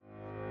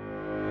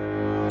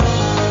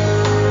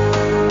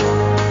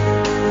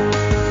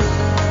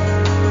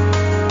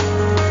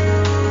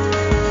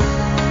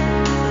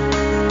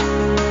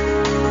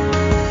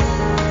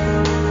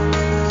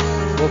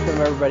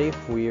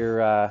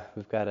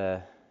we've got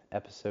a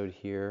episode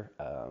here.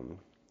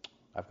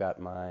 I've got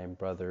my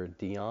brother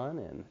Deon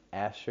and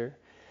Asher,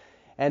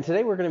 and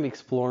today we're going to be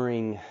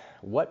exploring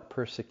what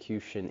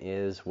persecution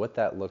is, what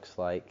that looks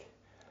like.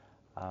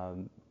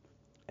 Um,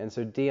 and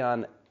so,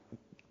 Deon,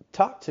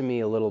 talk to me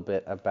a little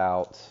bit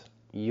about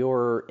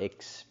your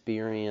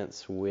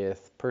experience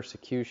with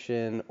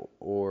persecution,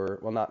 or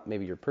well, not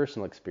maybe your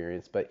personal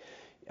experience, but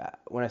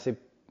when I say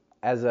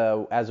as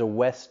a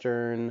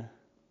Western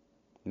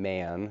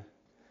man.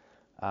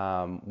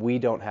 We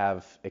don't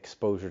have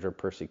exposure to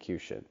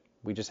persecution.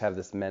 We just have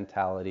this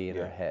mentality in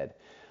our Yeah. head.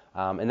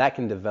 And that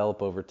can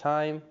develop over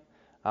time.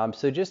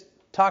 So just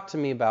talk to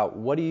me about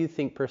what do you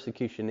think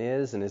persecution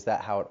is, and is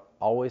that how it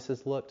always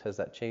has looked? Has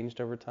that changed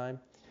over time?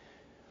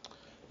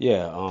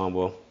 Yeah.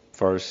 Well,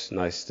 first,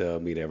 nice to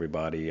meet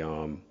everybody.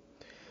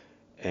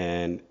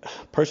 And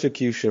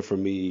persecution for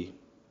me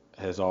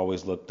has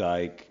always looked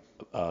like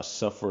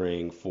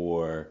suffering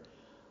for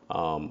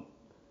um,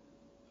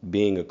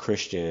 being a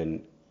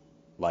Christian,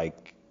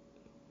 like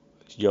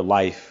your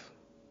life.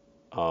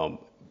 Um,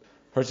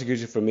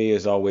 Persecution for me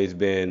has always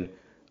been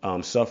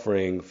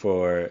suffering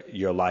for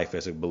your life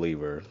as a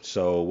believer.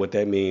 So what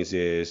that means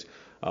is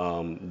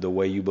the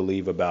way you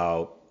believe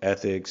about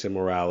ethics and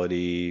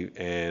morality,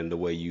 and the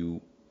way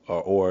you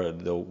or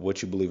the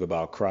what you believe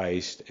about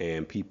Christ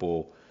and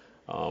people.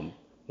 Um,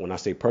 when I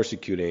say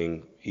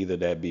persecuting, either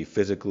that be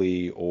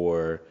physically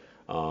or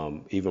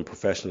even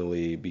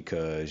professionally,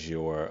 because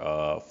you're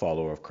a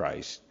follower of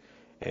Christ,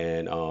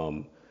 and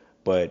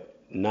but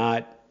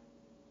not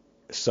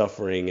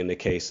suffering in the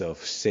case of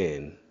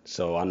sin.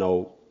 So I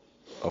know,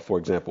 for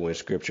example, in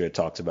Scripture it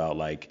talks about,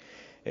 like,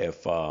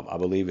 if I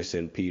believe it's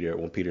in Peter,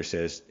 when Peter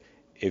says,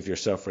 if you're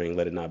suffering,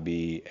 let it not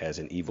be as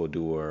an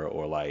evildoer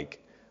or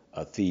like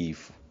a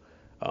thief,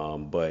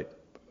 but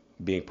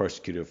being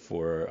persecuted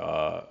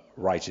for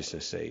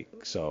righteousness'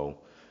 sake. So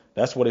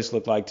that's what it's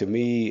looked like to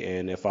me.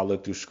 And if I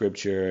look through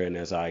Scripture and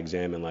as I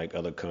examine like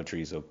other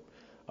countries of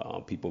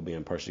people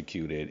being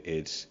persecuted,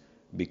 it's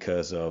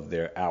because of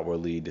their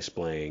outwardly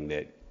displaying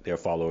that they're a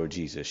follower of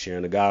Jesus,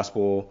 sharing the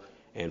gospel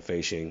and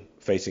facing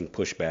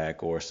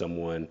pushback, or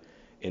someone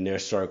in their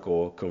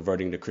circle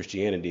converting to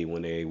Christianity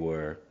when they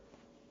were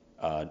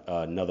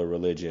another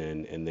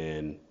religion, and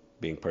then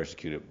being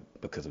persecuted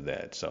because of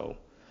that. So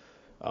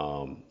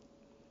um,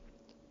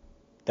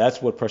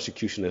 that's what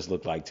persecution has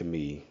looked like to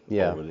me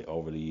Yeah.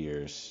 over the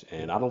years.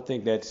 And I don't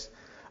think that's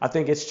I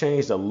think it's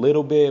changed a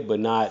little bit, but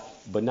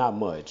not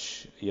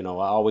much. I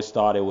always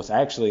thought it was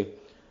actually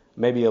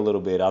maybe a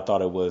little bit. I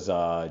thought it was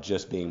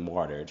just being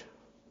martyred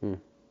Hmm.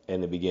 in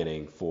the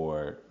beginning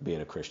for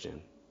being a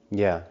Christian,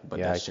 Yeah. but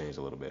Yeah. that's changed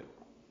a little bit.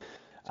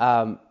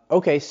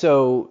 Okay.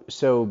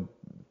 So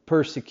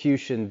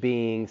persecution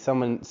being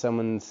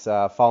someone's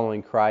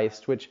following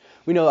Christ, which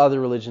we know other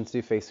religions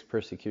do face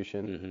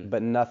persecution, Hmm.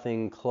 but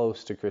nothing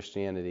close to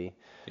Christianity.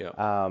 Yeah.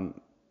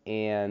 Um,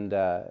 and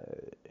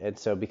and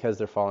so because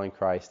they're following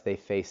Christ, they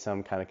face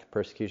some kind of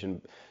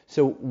persecution.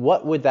 So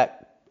what would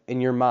that,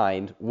 in your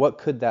mind, what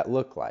could that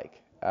look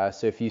like?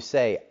 So if you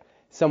say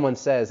someone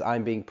says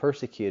I'm being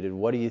persecuted,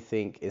 what do you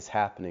think is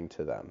happening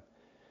to them?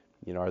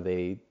 Are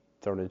they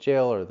thrown in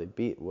jail, or are they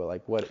beat? Well,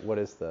 like what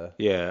is the?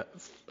 Yeah.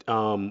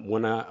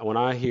 When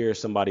I hear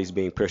somebody's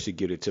being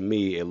persecuted, to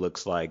me it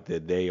looks like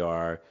that they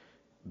are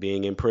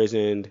being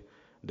imprisoned,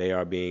 they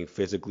are being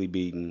physically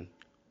beaten,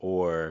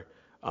 or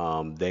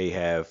they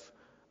have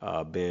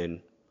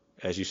been,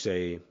 as you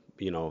say,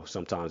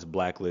 sometimes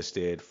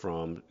blacklisted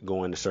from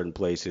going to certain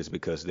places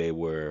because they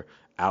were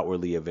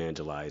outwardly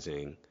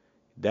evangelizing.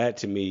 That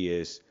to me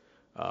is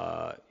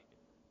uh,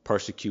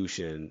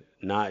 persecution,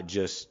 not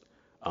just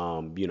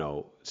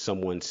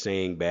someone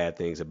saying bad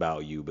things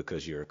about you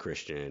because you're a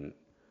Christian,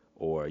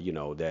 or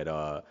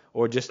that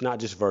or just not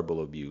just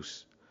verbal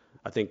abuse.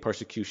 I think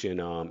persecution,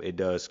 it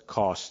does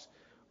cost,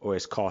 or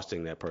it's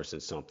costing that person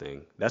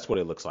something. That's what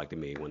it looks like to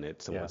me when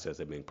someone Yeah, says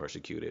they're being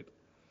persecuted.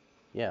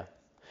 yeah.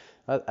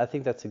 I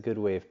think that's a good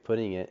way of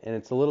putting it, and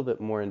it's a little bit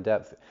more in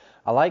depth.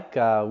 I like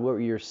what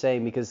you're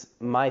saying, because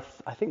I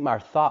think my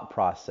thought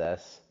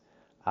process,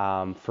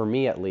 for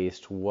me at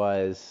least,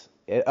 was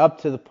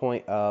up to the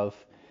point of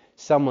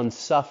someone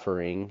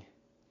suffering,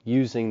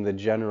 using the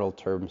general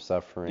term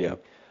suffering,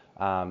 Yep.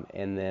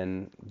 and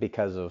then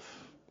because of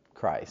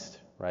Christ,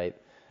 right?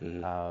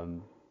 Hmm.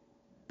 Um,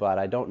 but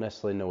I don't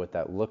necessarily know what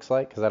that looks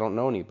like, because I don't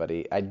know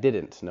anybody. I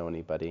didn't know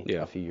anybody a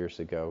Yeah. few years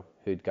ago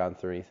who'd gone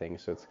through anything.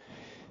 So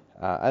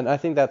and I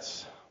think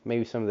that's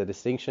maybe some of the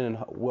distinction, and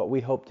what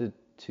we hope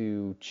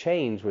to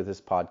change with this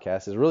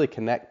podcast is really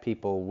connect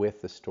people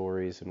with the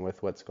stories and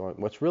with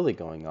what's really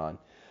going on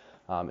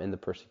in the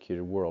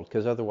persecuted world.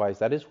 Because otherwise,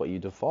 that is what you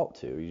default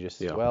to. You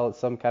just, Yeah. well, it's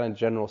some kind of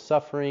general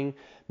suffering.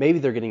 Maybe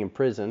they're getting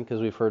imprisoned, because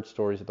we've heard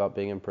stories about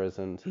being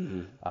imprisoned.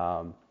 Hmm.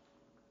 Um,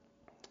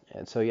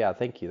 and so, yeah,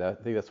 thank you. I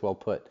think that's well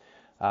put.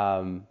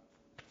 Um,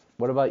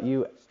 what about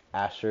you,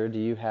 Asher? Do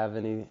you have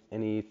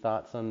any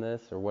thoughts on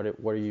this, or what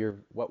were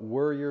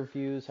your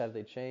views? Have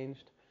they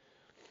changed?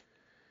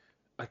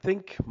 I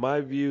think my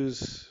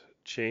views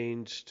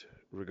changed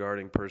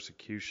regarding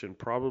persecution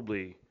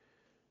probably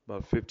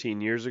about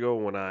 15 years ago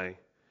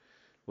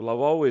well, I've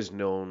always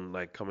known,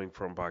 like, coming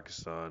from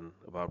Pakistan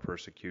about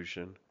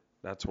persecution.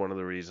 That's one of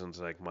the reasons,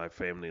 like, my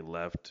family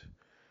left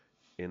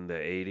in the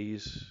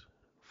 80s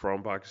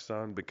from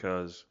Pakistan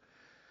because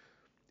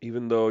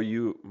even though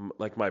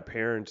like my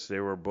parents, they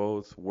were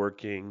both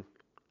working.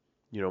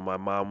 My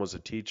mom was a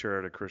teacher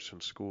at a Christian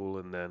school,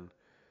 and then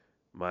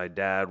my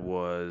dad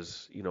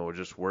was,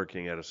 just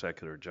working at a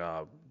secular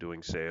job,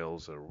 doing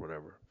sales or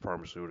whatever,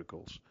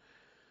 pharmaceuticals.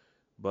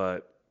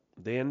 But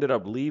they ended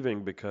up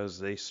leaving because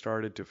they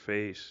started to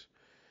face,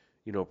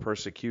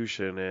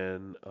 persecution,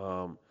 and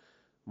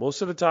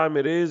most of the time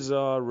it is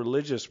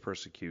religious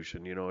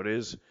persecution. It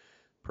is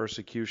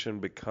persecution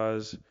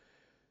because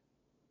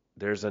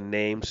there's a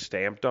name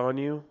stamped on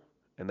you,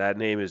 and that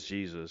name is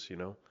Jesus.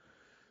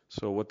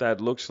 So what that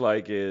looks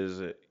like is,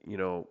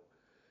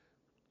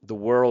 the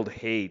world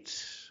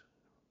hates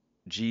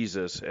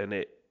Jesus,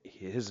 and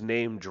his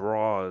name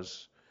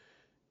draws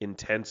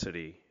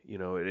intensity.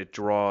 It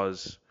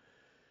draws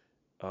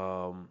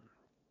um,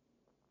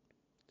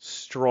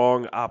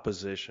 strong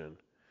opposition.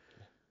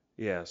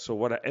 Yeah. So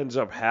what ends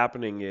up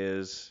happening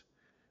is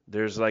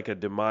there's like a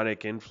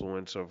demonic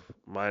influence. Of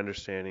my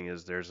understanding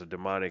is there's a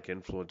demonic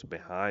influence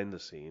behind the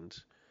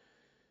scenes,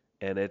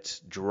 and it's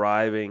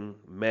driving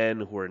men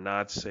who are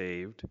not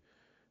saved,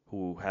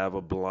 who have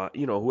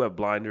who have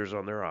blinders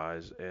on their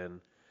eyes, and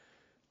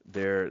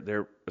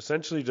they're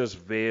essentially just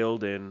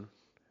veiled in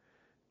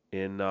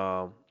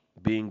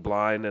being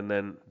blind, and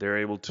then they're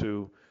able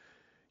to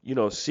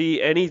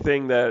see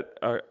anything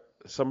that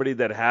somebody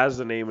that has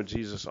the name of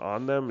Jesus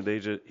on them. They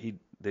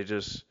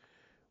just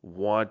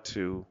want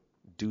to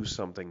do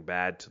something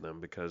bad to them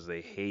because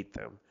they hate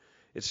them.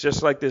 It's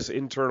just like this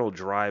internal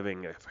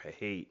driving of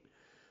hate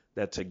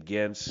that's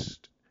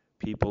against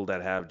people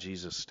that have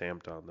Jesus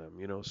stamped on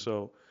them.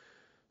 So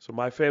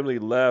my family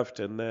left,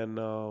 and then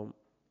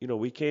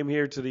we came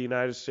here to the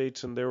United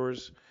States, and there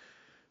was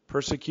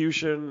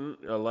persecution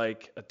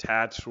like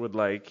attached with,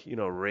 like,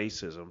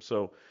 racism.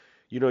 So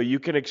you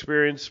can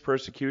experience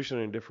persecution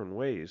in different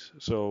ways.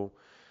 So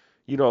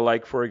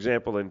like, for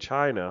example, in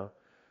China,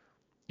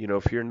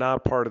 if you're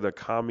not part of the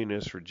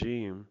communist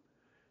regime,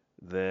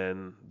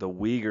 then the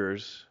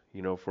Uyghurs,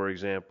 for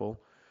example,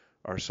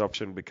 are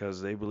suffering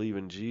because they believe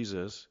in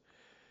Jesus,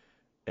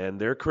 and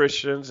they're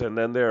Christians, and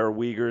then there are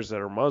Uyghurs that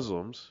are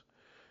Muslims,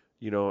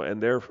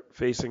 and they're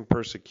facing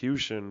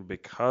persecution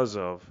because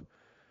of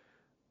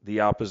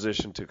the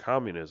opposition to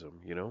communism.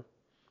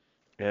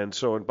 And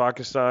so in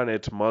Pakistan,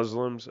 it's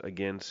Muslims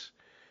against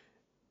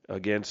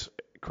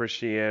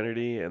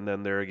Christianity, and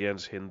then they're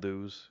against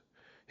Hindus.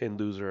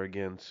 Hindus are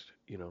against.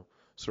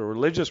 So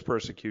religious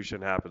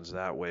persecution happens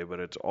that way, but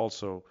it's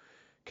also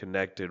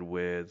connected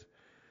with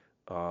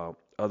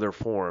other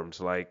forms.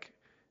 Like,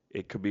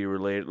 it could be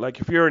related. Like,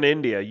 if you're in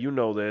India, you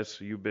know this.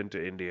 You've been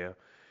to India.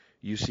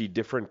 You see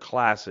different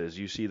classes.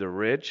 You see the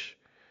rich,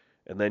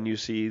 and then you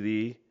see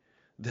the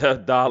Yeah,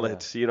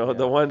 Dalits. The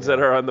yeah, ones that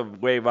yeah, are on the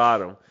way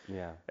bottom.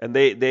 yeah. And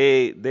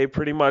they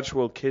pretty much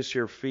will kiss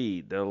your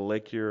feet. They'll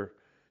lick your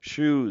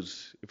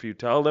shoes if you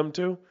tell them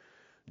to,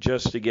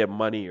 just to get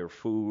money or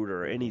food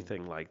or Hmm.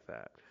 anything like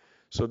that.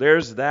 So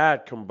there's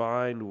that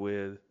combined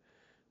with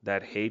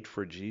that hate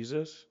for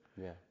Jesus,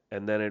 Yeah.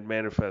 and then it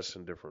manifests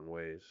in different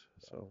ways.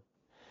 So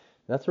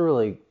That's a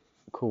really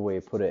cool way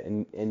to put it.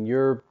 And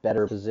you're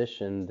better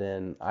positioned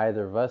than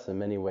either of us in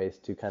many ways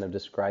to kind of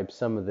describe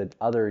some of the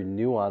other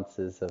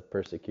nuances of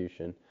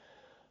persecution.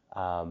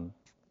 Um,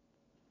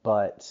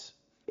 but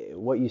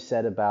what you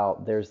said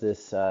about there's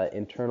this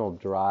internal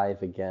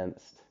drive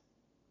against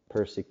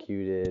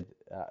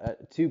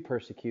to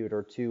persecute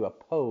or to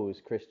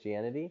oppose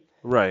Christianity.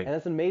 right, And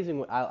that's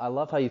amazing. I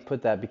love how you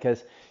put that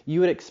because you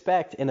would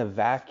expect in a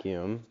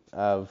vacuum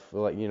of,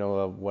 like,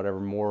 a whatever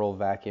moral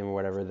vacuum or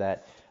whatever,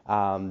 that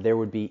there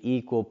would be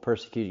equal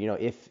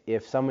persecution.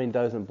 If somebody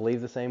doesn't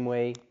believe the same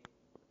way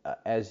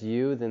as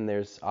you, then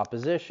there's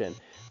opposition,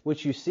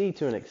 which you see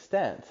to an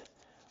extent,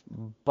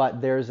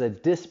 but there's a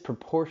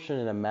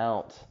disproportionate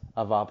amount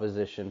of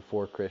opposition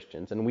for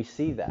Christians, and we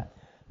see that.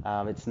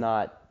 It's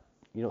not,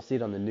 you don't see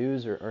it on the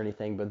news or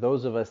anything, but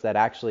those of us that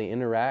actually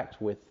interact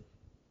with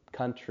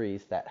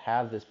countries that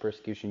have this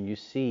persecution, you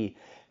see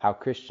how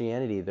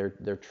Christianity,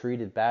 they're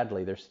treated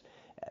badly.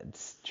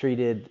 It's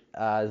treated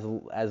as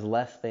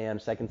less than,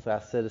 second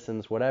class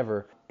citizens,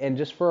 whatever. And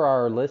just for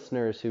our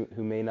listeners who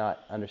may not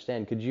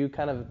understand, could you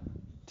kind of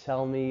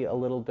tell me a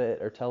little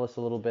bit, or tell us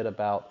a little bit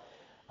about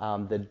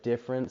the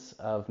difference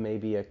of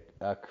maybe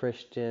a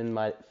Christian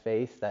might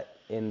face that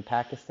in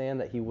Pakistan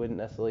that he wouldn't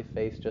necessarily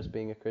face just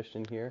being a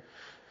Christian here?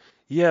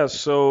 yeah.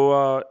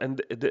 So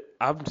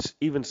I've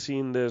even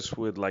seen this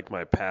with, like,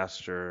 my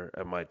pastor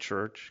at my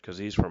church because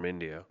he's from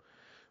India.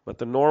 But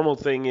the normal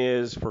thing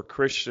is for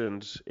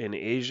Christians in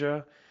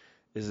Asia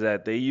is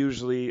that they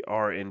usually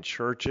are in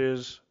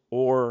churches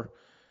or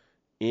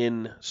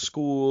in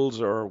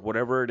schools or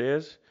whatever it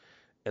is,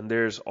 and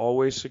there's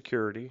always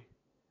security,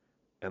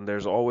 and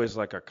there's always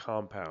like a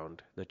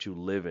compound that you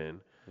live in,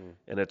 Mm.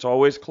 and it's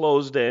always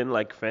closed in,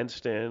 like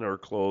fenced in or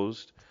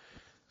closed,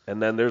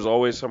 and then there's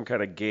always some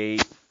kind of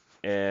gate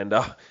and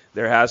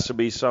there has to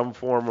be some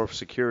form of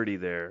security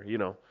there,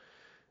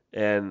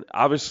 And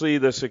obviously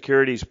the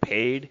security's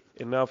paid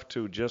enough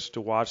to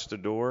watch the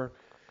door.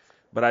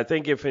 But I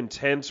think if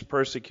intense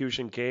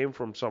persecution came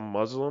from some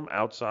Muslim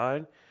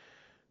outside,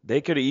 they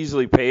could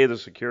easily pay the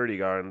security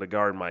guard and the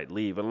guard might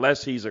leave,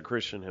 unless he's a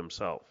Christian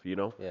himself.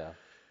 Yeah.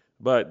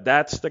 But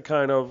that's the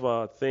kind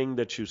of thing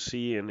that you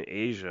see in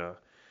Asia,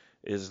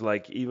 is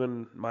like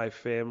even my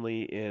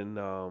family in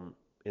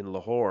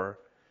Lahore,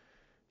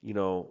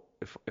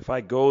 if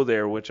I go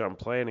there, which I'm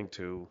planning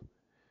to,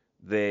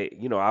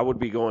 I would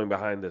be going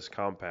behind this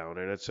compound,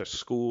 and it's a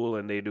school,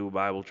 and they do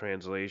Bible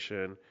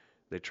translation.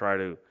 They try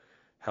to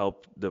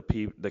help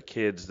the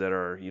kids that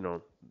are,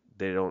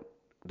 they don't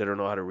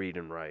know how to read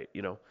and write.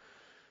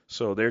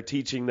 So they're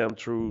teaching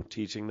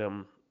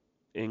them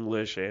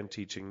English and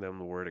teaching them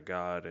the Word of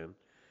God,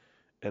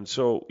 and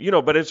so,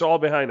 but it's all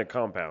behind a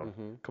compound.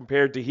 Mm-hmm.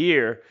 Compared to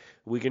here,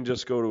 we can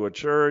just go to a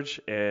church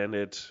and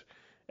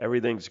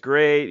everything's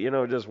great,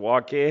 just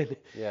walk in.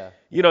 Yeah.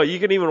 You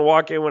can even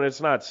walk in when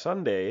it's not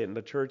Sunday and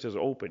the church is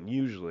open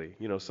usually.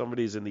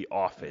 Somebody's in the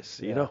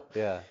office,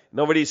 Yeah.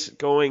 Nobody's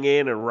going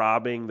in and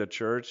robbing the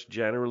church,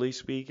 generally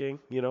speaking.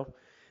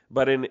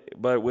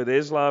 But with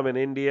Islam in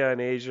India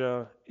and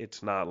Asia,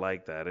 it's not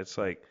like that. It's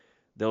like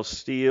they'll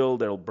steal,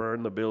 they'll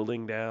burn the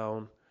building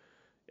down,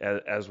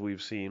 as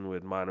we've seen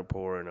with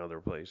Manipur and other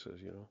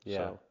places. Yeah.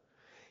 So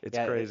it's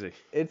crazy.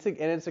 It's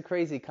a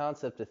crazy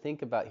concept to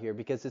think about here,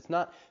 because they're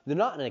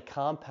not in a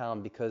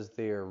compound because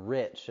they're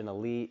rich and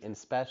elite and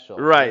special.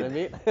 Right. You know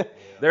what I mean?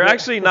 They're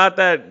actually not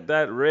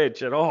that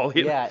rich at all.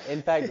 Yeah.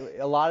 In fact,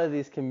 a lot of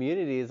these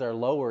communities are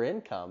lower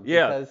income.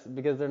 Yeah.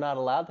 Because they're not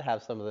allowed to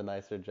have some of the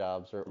nicer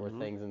jobs or Mm-hmm.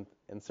 things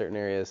in certain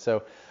areas.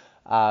 So,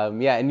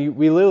 and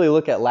we literally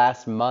look at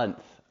last month,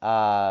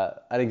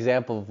 an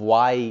example of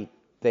why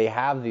they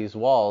have these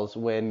walls,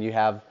 when you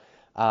have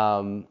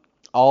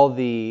all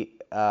the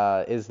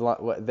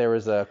Islam. There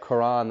was a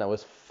Quran that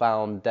was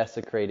found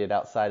desecrated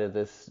outside of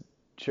this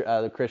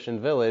the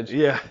Christian village.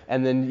 Yeah.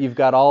 And then you've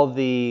got all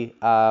the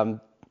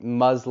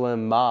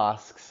Muslim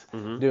mosques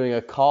Mm-hmm. doing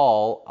a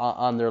call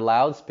on their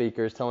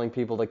loudspeakers, telling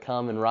people to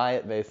come and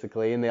riot,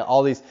 basically. And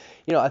all these,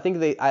 I think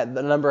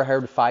the number I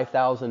heard,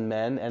 5,000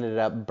 men ended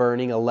up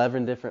burning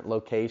 11 different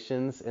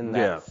locations in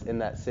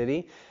that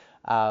city.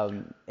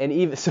 And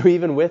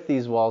even with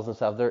these walls and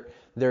stuff,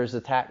 there's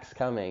attacks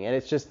coming, and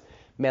it's just,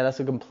 man, that's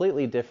a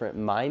completely different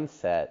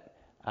mindset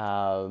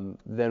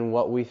than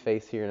what we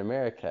face here in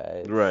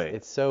America. Right.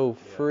 It's so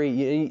free.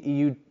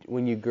 You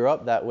when you grow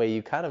up that way,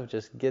 you kind of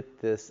just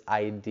get this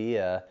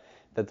idea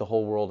that the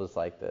whole world is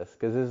like this,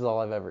 because this is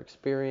all I've ever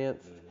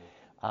experienced.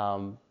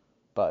 Mm-hmm.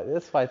 But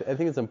that's why I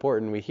think it's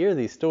important we hear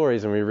these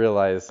stories and we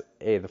realize,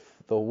 hey,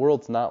 the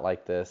world's not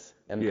like this,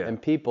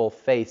 and people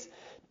face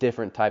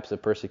different types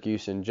of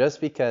persecution.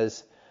 Just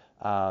because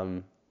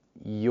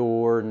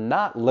you're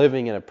not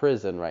living in a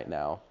prison right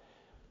now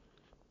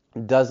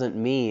doesn't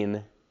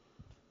mean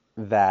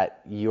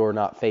that you're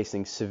not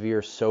facing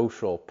severe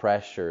social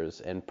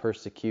pressures and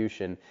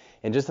persecution.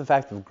 And just the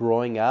fact of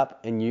growing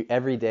up, and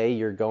every day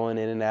you're going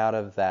in and out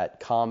of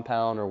that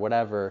compound or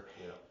whatever,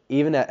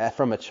 even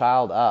from a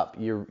child up,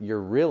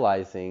 you're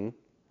realizing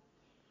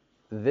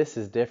this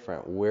is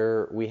different.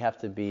 We have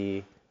to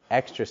be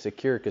extra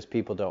secure because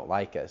people don't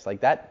like us. Like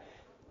that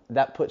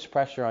puts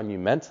pressure on you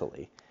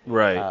mentally.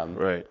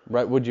 Right.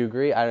 Right. Would you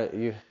agree?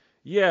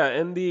 Yeah,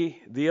 and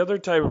the other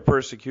type of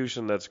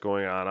persecution that's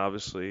going on,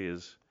 obviously,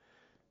 is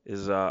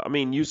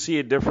you see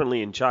it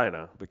differently in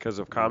China because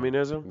of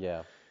communism.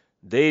 Yeah.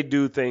 They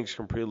do things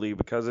completely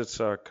because it's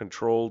a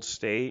controlled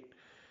state,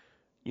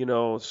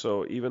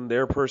 so even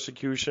their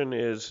persecution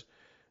is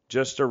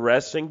just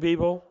arresting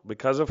people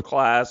because of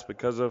class,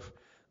 because of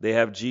they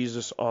have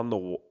Jesus on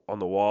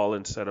the wall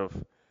instead of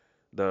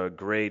the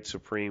great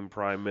supreme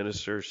prime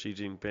minister Xi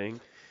Jinping.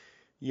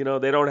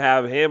 They don't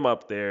have him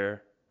up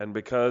there, and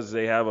because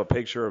they have a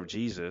picture of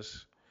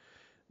Jesus,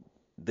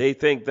 they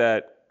think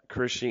that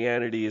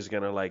Christianity is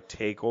going to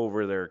take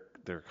over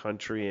their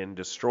country and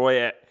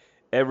destroy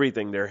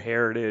everything, their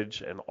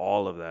heritage and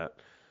all of that.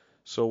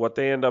 So what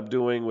they end up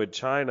doing with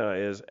China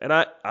is, and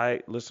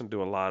I listen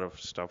to a lot of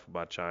stuff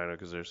about China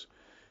because there's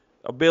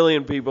a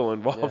billion people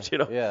involved,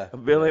 a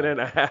billion and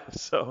a half.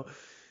 So,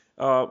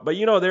 but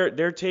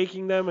they're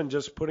taking them and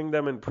just putting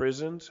them in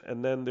prisons,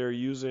 and then they're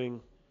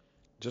using,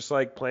 just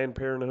like Planned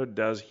Parenthood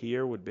does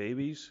here with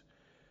babies,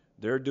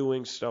 they're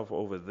doing stuff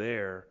over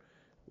there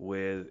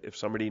with, if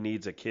somebody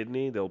needs a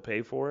kidney, they'll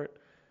pay for it,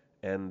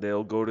 and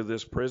they'll go to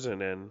this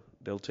prison and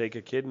they'll take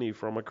a kidney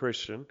from a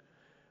Christian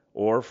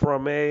or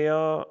from a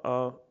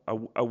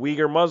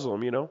Uyghur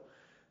Muslim,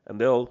 and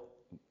they'll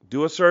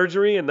do a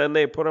surgery and then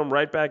they put them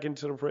right back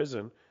into the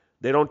prison.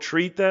 They don't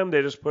treat them,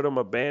 they just put them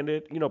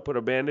put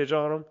a bandage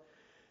on them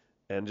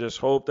and just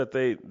hope that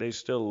they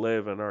still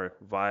live and are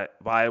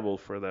viable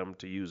for them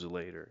to use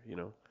later,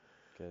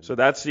 Good. So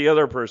that's the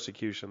other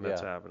persecution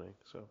that's happening.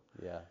 So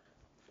yeah.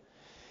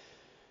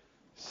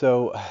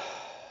 So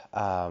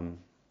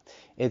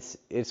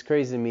it's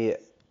crazy to me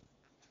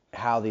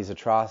how these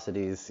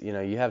atrocities,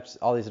 you have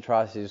all these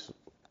atrocities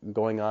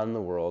going on in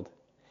the world,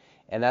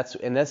 and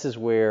this is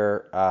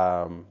where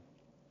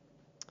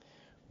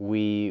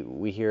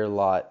we hear a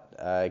lot.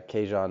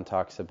 Kajan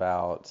talks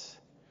about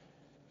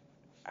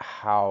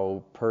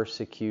how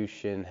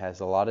persecution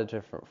has a lot of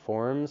different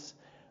forms,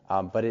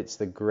 but it's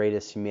the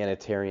greatest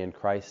humanitarian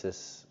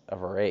crisis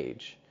of our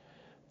age,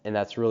 and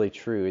that's really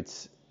true.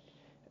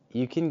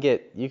 You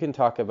can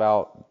talk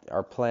about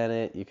our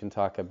planet, you can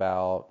talk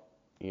about,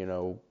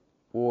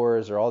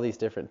 wars or all these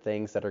different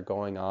things that are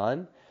going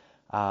on,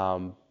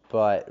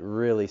 but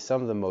really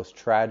some of the most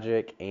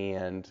tragic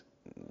and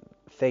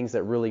things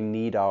that really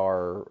need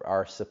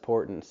our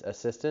support and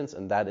assistance,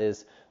 and that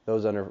is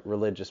those under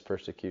religious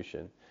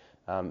persecution.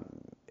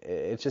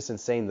 It's just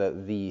insane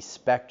the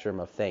spectrum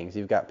of things.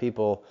 You've got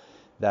people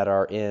that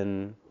are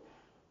in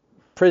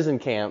prison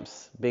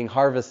camps being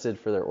harvested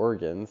for their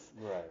organs.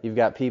 Right. You've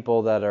got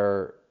people that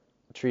are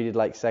treated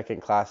like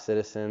second-class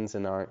citizens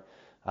and aren't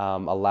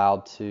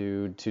allowed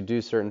to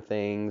do certain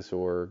things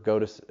or go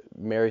to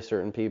marry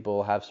certain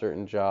people, have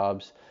certain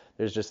jobs.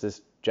 There's just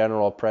this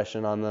general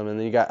oppression on them. And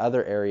then you got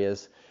other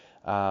areas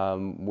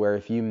where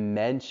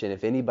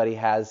if anybody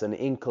has an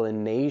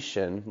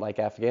inclination, like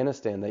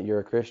Afghanistan, that you're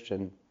a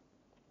Christian,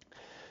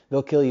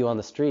 they'll kill you on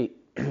the street.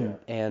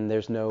 And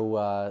there's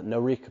no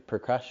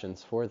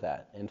repercussions for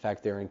that. In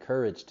fact, they're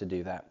encouraged to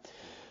do that.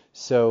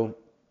 So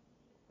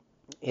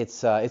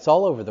it's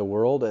all over the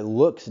world. It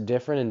looks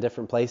different in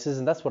different places,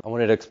 and that's what I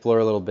wanted to explore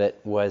a little bit,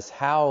 was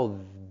how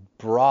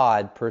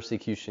broad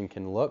persecution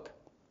can look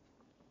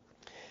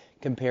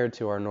compared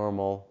to our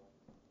normal,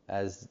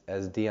 as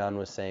Deon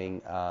was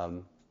saying,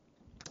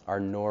 our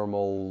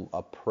normal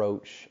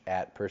approach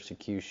at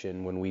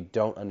persecution when we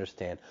don't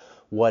understand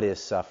what is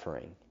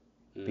suffering.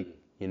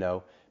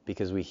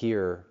 Because we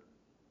hear,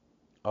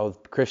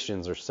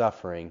 Christians are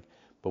suffering,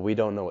 but we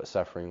don't know what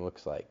suffering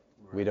looks like.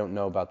 Right. We don't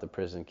know about the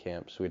prison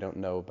camps. We don't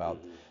know about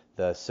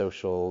the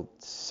social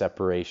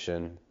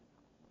separation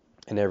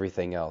and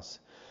everything else.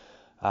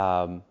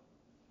 So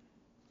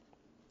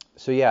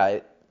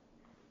yeah.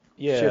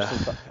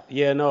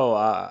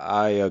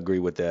 I agree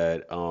with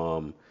that.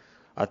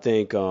 I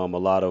think a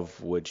lot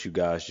of what you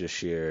guys just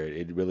shared,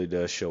 it really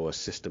does show a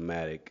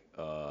systematic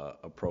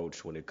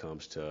approach when it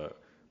comes to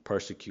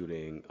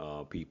persecuting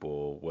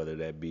people, whether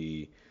that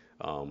be,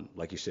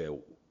 like you said,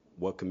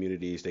 what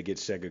communities they get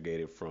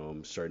segregated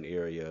from certain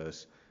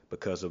areas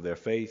because of their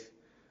faith.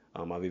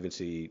 I've even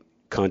seen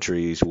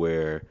countries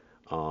where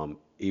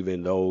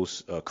even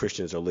those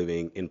Christians are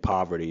living in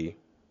poverty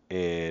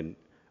and,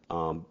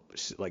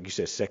 like you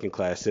said,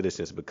 second-class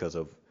citizens because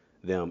of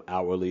them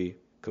outwardly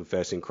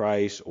confessing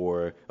Christ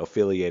or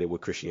affiliated with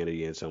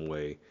Christianity in some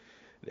way.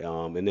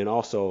 And then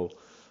also,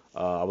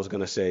 I was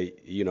going to say,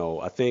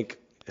 I think,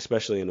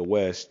 especially in the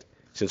West,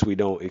 since we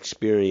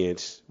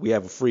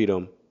have a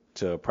freedom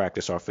to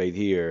practice our faith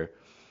here,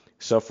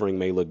 suffering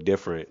may look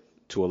different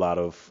to a lot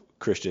of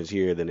Christians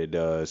here than it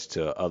does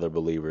to other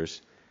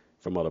believers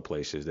from other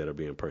places that are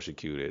being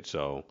persecuted.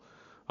 So,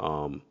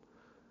 and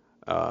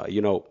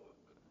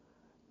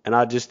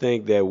I just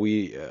think that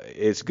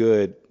it's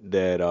good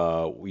that,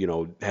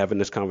 having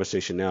this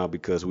conversation now,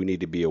 because we need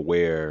to be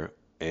aware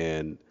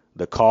and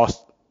the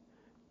cost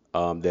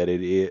that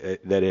it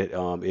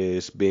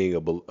is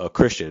being a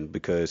Christian,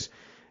 because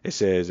it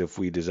says the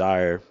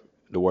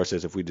word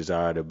says if we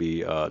desire to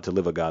be to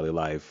live a godly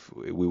life,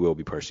 we will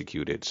be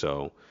persecuted.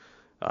 So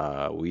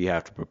we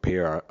have to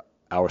prepare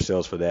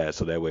ourselves for that,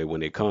 so that way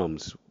when it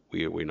comes,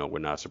 we know we're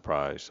not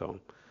surprised.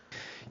 So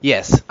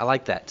yes, I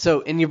like that.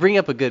 So, and you bring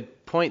up a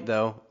good point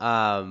though.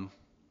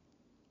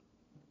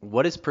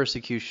 What is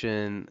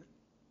persecution?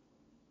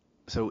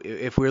 So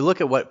if we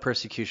look at what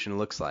persecution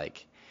looks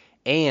like,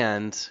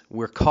 and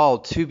we're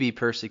called to be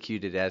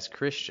persecuted as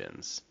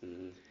Christians,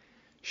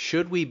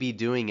 should we be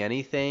doing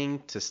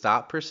anything to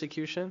stop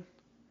persecution?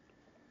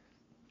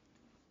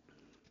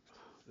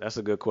 That's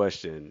a good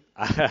question.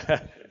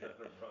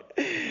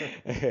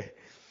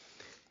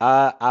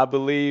 I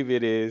believe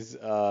it is.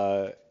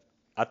 I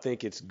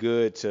think it's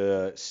good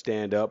to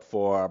stand up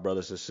for our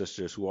brothers and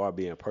sisters who are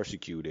being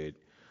persecuted.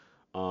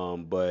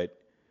 But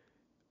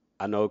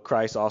I know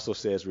Christ also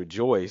says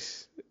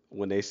rejoice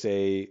when they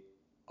say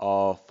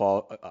all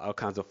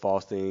kinds of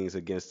false things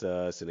against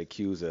us and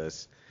accuse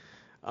us,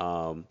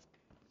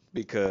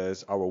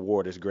 because our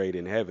reward is great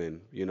in heaven.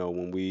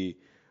 When we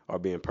are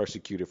being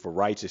persecuted for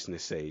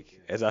righteousness'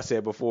 sake, as I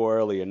said before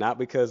earlier, not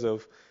because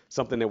of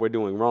something that we're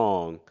doing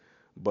wrong,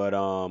 but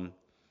our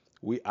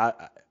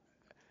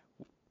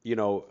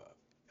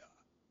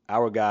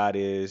God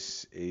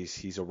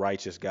he's a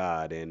righteous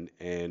God,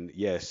 and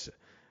yes,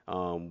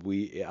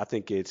 I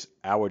think it's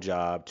our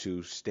job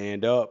to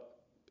stand up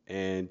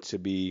and to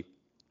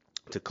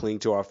cling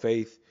to our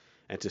faith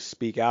and to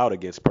speak out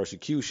against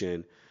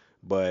persecution,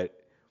 but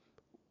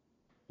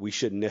we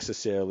shouldn't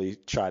necessarily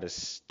try to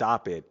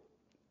stop it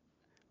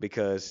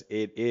because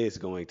it is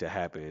going to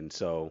happen.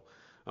 So,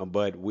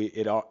 but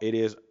it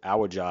is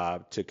our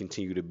job to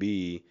continue to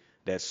be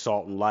that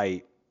salt and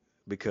light,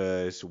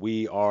 because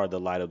we are the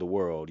light of the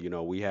world.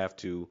 We have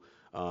to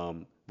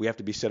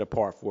be set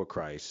apart for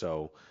Christ.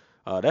 So,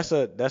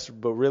 That's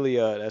really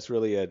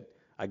a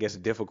I guess a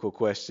difficult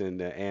question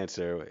to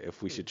answer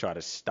if we should try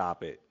to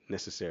stop it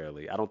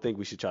necessarily. I don't think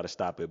we should try to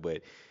stop it,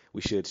 but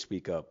we should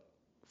speak up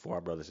for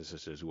our brothers and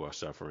sisters who are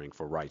suffering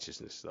for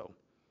righteousness though.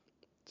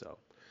 So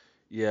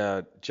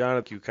Yeah,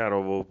 Jonathan, you kind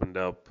of opened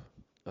up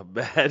a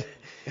bad.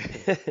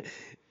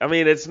 I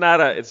mean, it's not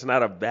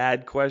a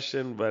bad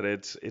question, but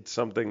it's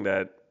something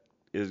that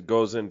is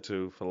goes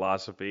into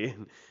philosophy,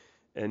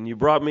 and you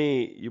brought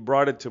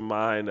it to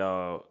mind,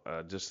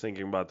 just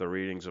thinking about the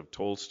readings of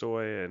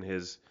Tolstoy and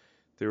his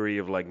theory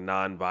of like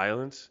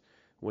nonviolence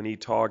when he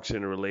talks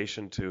in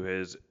relation to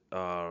his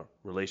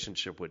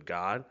relationship with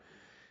God,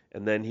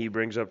 and then he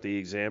brings up the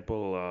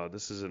example.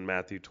 This is in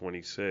Matthew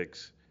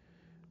 26.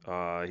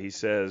 He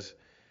says,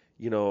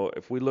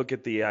 if we look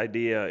at the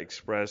idea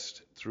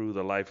expressed through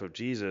the life of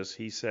Jesus,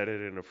 he said it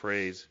in a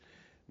phrase,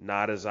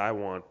 not as I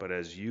want, but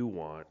as you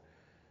want.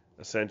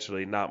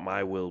 Essentially, not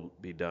my will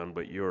be done,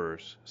 but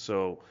yours.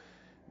 So,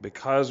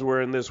 because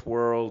we're in this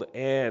world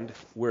and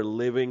we're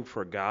living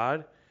for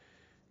God,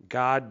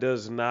 God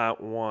does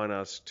not want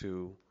us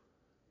to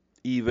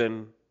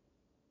even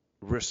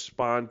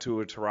respond to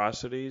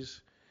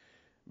atrocities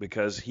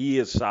because he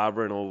is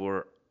sovereign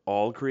over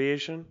all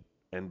creation.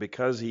 And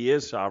because he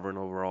is sovereign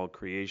over all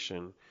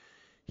creation,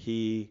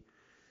 he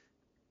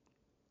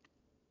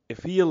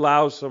if he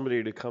allows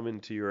somebody to come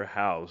into your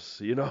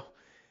house,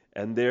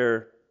 and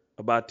they're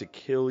about to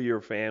kill your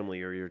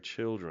family or your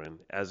children,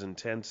 as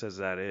intense as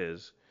that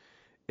is,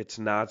 it's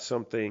not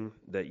something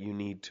that you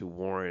need to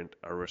warrant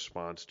a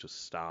response to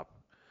stop.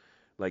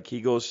 Like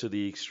he goes to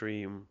the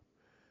extreme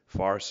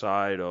far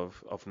side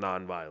of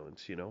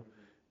nonviolence,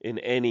 in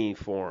any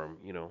form,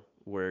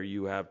 where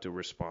you have to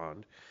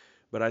respond.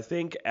 But I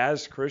think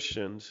as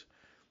Christians,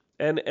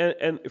 and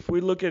if we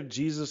look at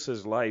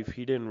Jesus' life,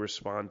 he didn't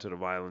respond to the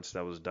violence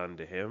that was done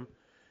to him,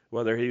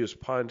 whether he was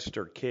punched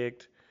or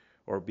kicked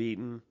or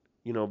beaten,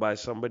 by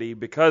somebody,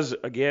 because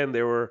again,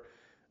 they were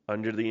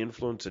under the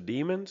influence of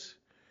demons.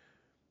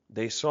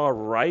 They saw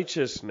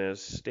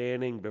righteousness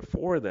standing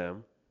before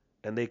them,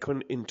 and they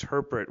couldn't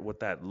interpret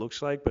what that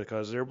looks like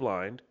because they're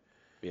blind.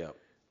 yeah,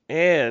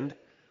 And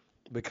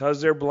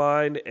because they're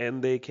blind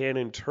and they can't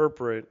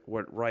interpret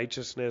what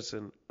righteousness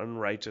and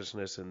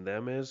unrighteousness in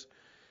them is,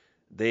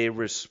 they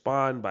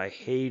respond by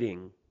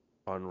hating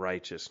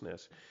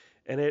unrighteousness.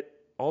 And it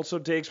also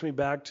takes me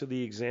back to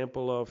the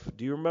example of,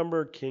 do you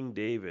remember King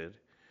David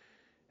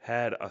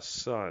had a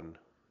son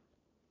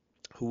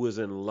who was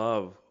in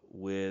love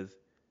with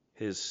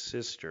his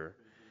sister?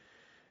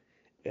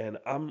 And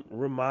I'm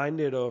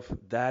reminded of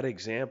that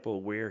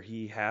example where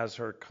he has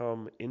her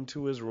come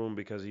into his room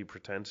because he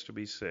pretends to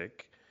be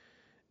sick,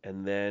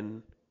 and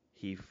then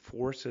he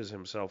forces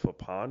himself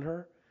upon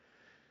her.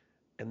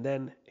 And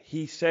then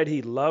he said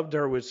he loved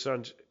her with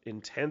such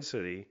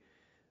intensity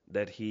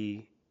that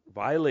he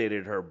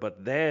violated her.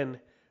 But then,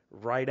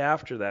 right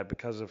after that,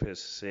 because of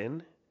his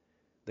sin,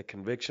 the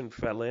conviction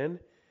fell in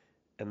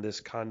and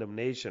this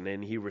condemnation.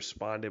 And he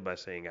responded by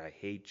saying, I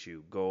hate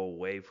you. Go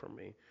away from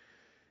me.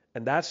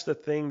 And that's the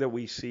thing that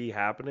we see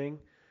happening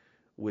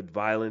with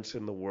violence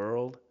in the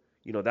world.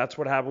 That's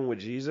what happened with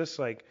Jesus.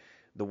 Like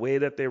the way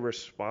that they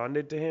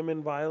responded to him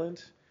in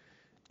violence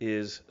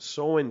is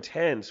so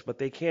intense, but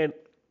they can't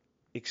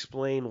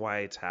explain why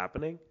it's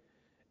happening.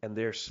 And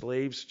they're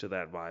slaves to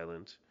that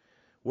violence.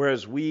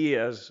 Whereas we,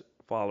 as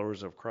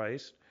followers of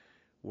Christ,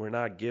 we're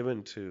not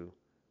given to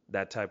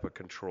that type of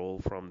control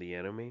from the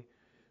enemy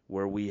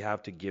where we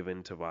have to give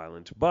in to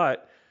violence.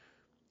 But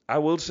I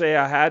will say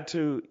I had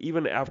to,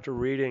 even after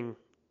reading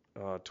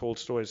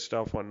Tolstoy's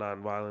stuff on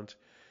nonviolence,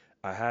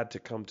 I had to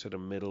come to the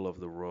middle of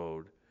the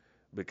road,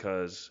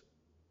 because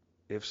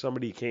if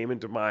somebody came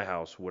into my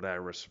house, would I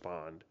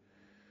respond?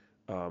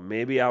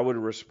 Maybe I would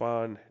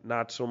respond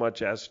not so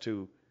much as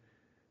to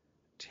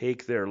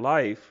take their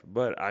life,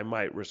 but I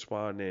might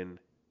respond in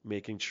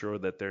making sure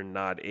that they're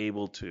not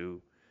able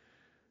to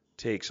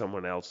take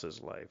someone else's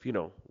life,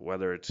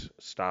 whether it's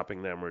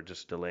stopping them or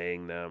just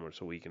delaying them or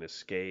so we can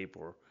escape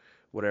or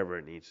whatever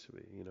it needs to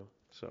be.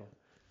 So,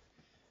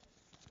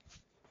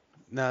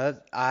 No,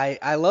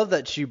 I love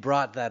that you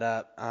brought that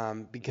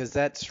up, because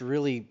that's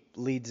really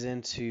leads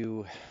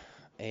into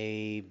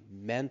a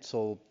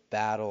mental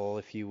battle,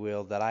 if you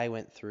will, that I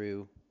went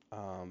through,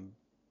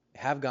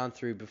 have gone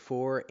through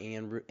before,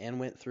 and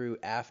went through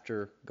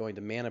after going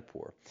to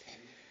Manipur.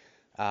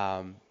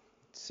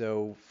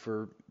 So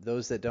for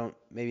those that don't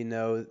maybe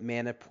know,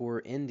 Manipur,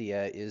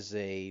 India is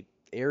a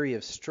area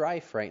of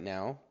strife right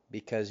now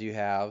because you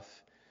have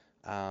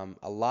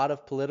a lot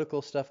of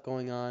political stuff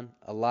going on,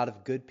 a lot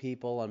of good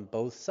people on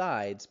both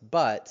sides,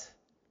 but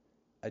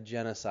a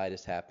genocide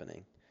is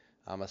happening.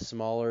 A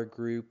smaller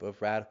group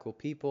of radical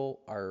people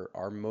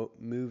are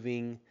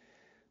moving,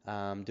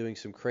 doing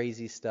some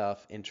crazy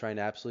stuff and trying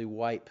to absolutely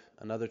wipe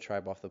another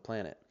tribe off the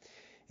planet.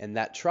 And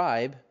that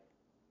tribe,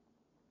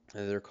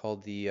 they're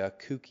called the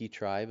Kuki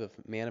tribe of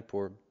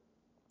Manipur,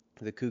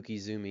 the Kuki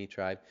Zumi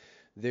tribe.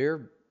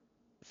 They're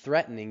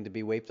threatening to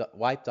be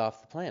wiped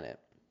off the planet,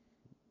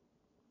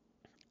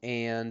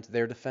 and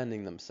they're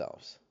defending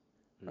themselves.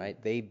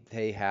 right?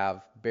 They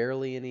have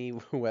barely any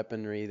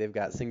weaponry. They've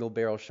got single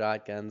barrel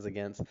shotguns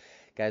against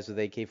guys with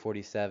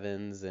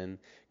AK-47s and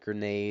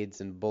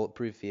grenades and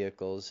bulletproof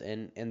vehicles,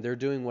 and they're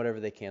doing whatever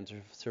they can to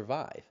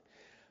survive.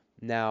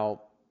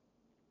 Now,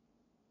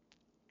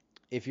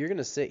 if you're going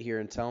to sit here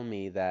and tell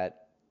me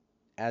that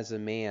as a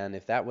man,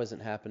 if that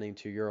wasn't happening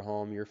to your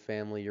home, your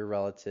family, your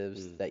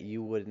relatives, that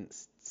you wouldn't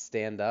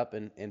stand up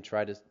and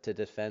try to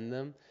defend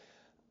them,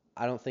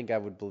 I don't think I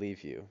would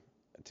believe you,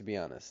 to be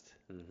honest.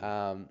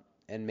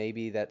 And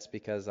maybe that's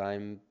because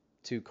I'm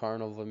too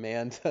carnal of a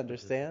man to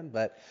understand,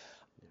 but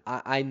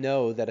I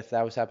know that if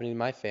that was happening to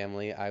my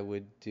family, I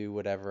would do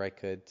whatever I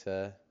could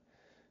to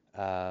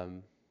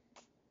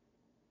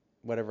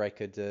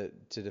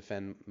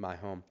defend my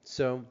home.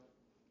 So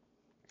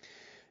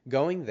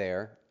going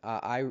there,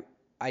 I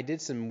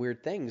did some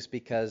weird things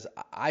because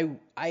I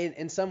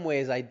in some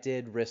ways I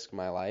did risk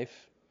my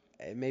life.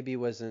 It maybe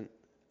wasn't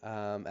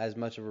as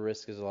much of a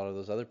risk as a lot of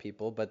those other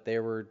people, but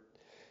there were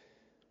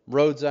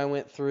roads I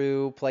went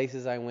through,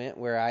 places I went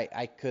where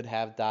I could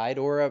have died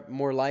or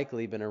more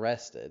likely been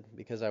arrested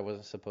because I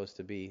wasn't supposed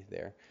to be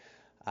there.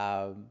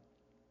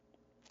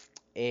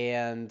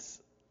 And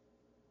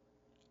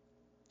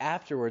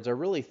afterwards, I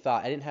really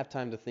thought, I didn't have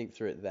time to think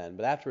through it then,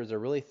 but afterwards I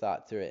really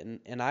thought through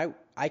it, and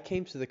I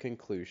came to the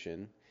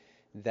conclusion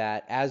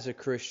that as a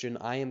Christian,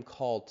 I am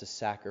called to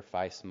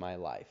sacrifice my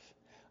life.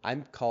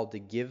 I'm called to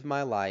give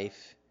my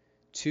life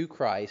to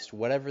Christ,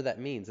 whatever that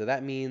means. If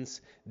that means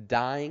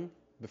dying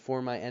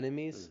before my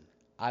enemies,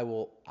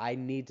 I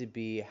need to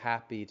be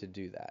happy to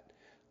do that.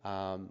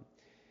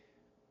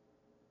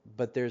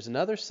 But there's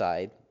another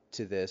side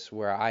to this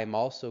where I'm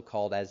also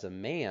called as a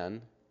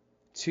man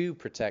to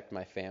protect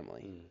my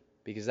family.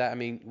 Because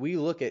we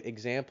look at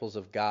examples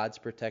of God's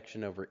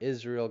protection over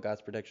Israel,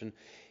 God's protection.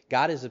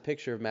 God is a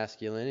picture of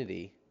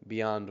masculinity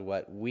beyond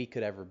what we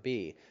could ever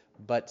be,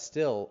 but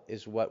still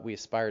is what we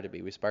aspire to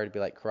be. We aspire to be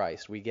like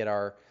Christ. We get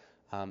our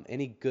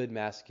any good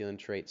masculine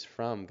traits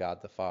from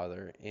God the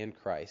Father and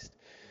Christ.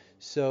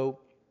 So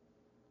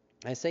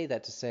I say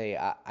that to say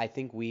I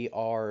think we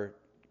are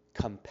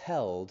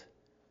compelled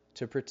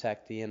to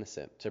protect the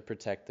innocent, to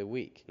protect the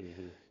weak.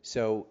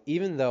 So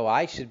even though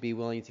I should be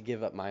willing to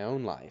give up my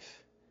own life,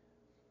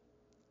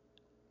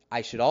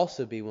 I should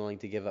also be willing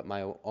to give up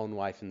my own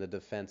life in the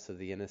defense of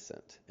the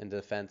innocent, in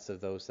defense of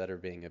those that are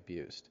being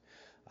abused.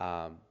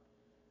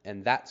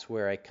 And that's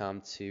where I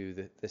come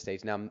to the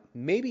stage. Now,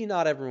 maybe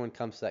not everyone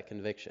comes to that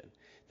conviction.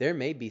 There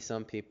may be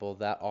some people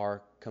that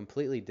are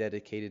completely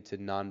dedicated to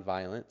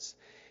nonviolence.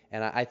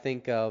 And I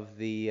think of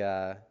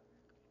I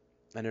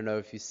don't know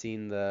if you've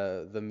seen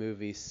the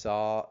movie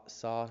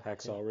Hacksaw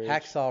Ridge.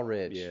 Hacksaw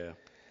Ridge. Yeah.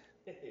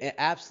 An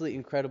absolutely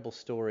incredible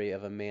story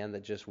of a man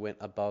that just went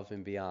above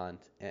and beyond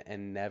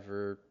and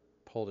never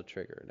pulled a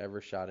trigger, never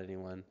shot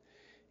anyone,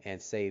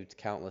 and saved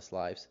countless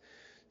lives.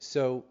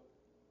 So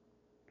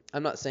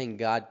I'm not saying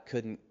God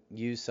couldn't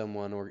use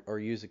someone or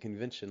use a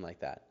convention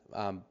like that.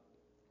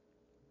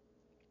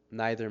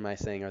 Neither am I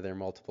saying are there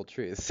multiple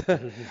truths.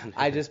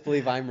 I just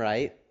believe I'm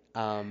right.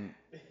 And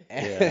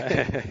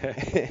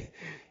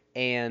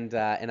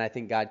I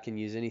think God can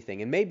use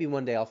anything. And maybe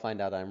one day I'll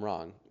find out I'm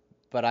wrong.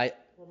 But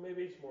Well,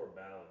 maybe it's more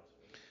balanced.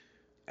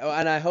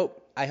 and I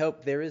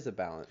hope there is a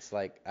balance.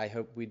 Like I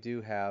hope we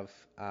do have.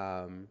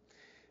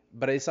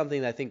 But it's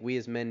something that I think we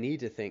as men need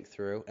to think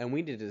through, and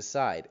we need to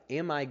decide: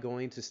 am I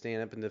going to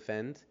stand up and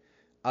defend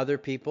other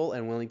people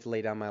and willing to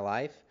lay down my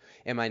life?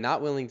 Am I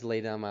not willing to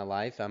lay down my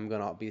life? I'm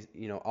going to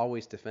be,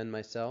 always defend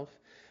myself.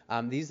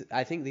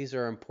 I think these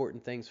are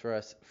important things for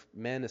us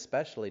men,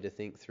 especially, to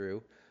think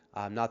through.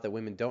 Not that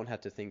women don't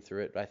have to think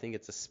through it, but I think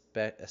it's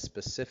a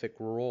specific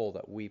role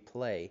that we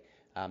play,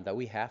 that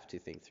we have to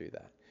think through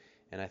that.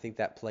 And I think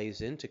that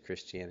plays into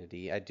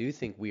Christianity. I do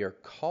think we are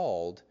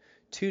called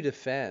to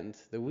defend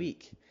the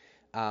weak.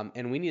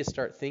 And we need to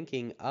start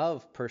thinking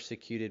of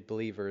persecuted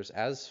believers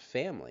as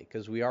family,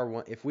 because we are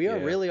one. If we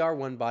really are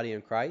one body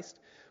in Christ,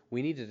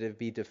 we need to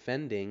be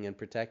defending and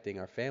protecting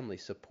our family,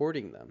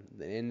 supporting them,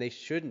 and they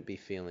shouldn't be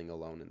feeling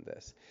alone in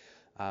this.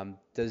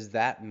 Does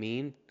that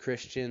mean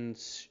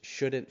Christians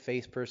shouldn't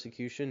face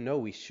persecution? No,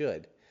 we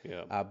should.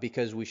 Yeah.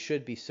 Because we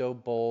should be so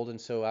bold and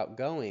so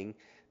outgoing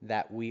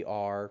that we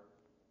are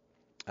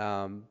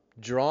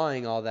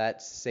drawing all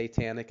that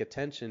satanic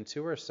attention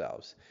to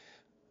ourselves.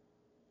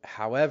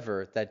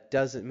 However, that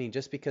doesn't mean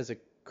just because a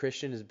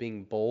Christian is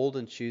being bold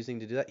and choosing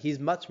to do that, he's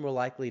much more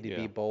likely to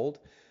be bold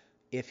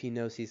if he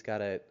knows he's got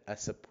a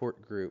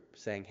support group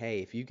saying, hey,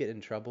 if you get in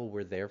trouble,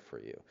 we're there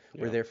for you.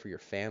 We're there for your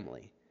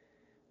family.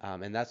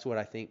 And that's what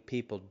I think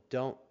people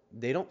don't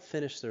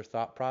finish their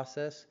thought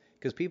process,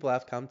 because people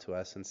have come to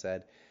us and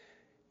said,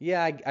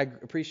 yeah, I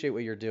appreciate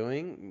what you're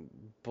doing,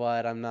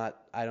 but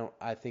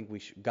I think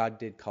God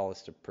did call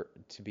us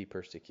to be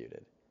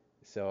persecuted.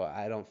 So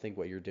I don't think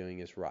what you're doing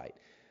is right.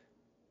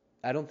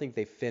 I don't think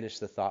they finish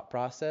the thought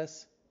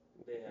process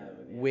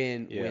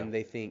when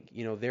they think,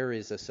 there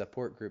is a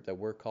support group that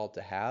we're called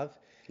to have.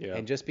 Yeah.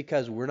 And just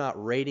because we're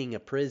not raiding a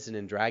prison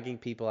and dragging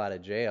people out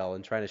of jail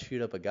and trying to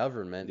shoot up a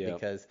government Yeah.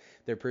 because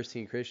they're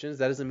persecuting Christians,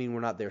 that doesn't mean we're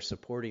not there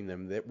supporting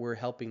them, that we're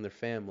helping their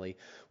family.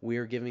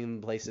 We're giving them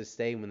a place to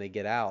stay when they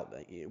get out.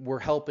 We're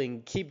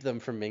helping keep them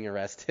from being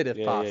arrested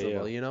if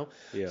possible,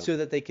 Yeah. so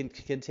that they can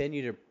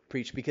continue to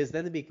preach, because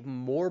then they become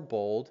more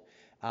bold.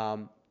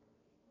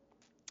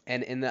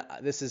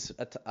 This is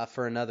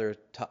for another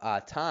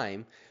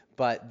time,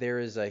 but there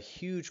is a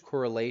huge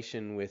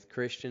correlation with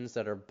Christians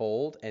that are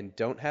bold and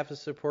don't have a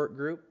support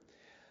group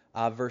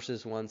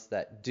versus ones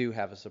that do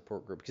have a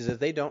support group. Because if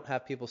they don't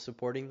have people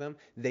supporting them,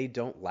 they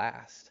don't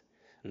last.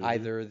 Mm-hmm.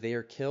 Either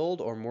they're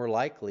killed, or more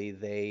likely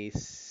they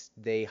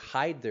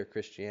hide their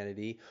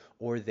Christianity,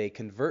 or they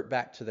convert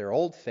back to their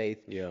old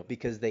faith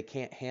because they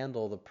can't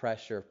handle the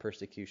pressure of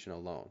persecution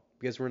alone,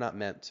 because we're not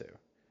meant to.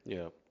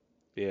 Yeah.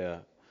 Yeah.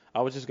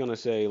 I was just gonna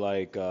say,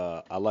 like,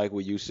 I like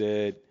what you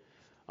said.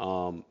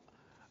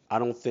 I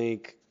don't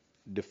think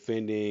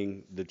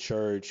defending the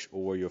church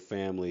or your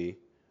family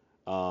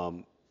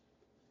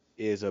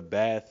is a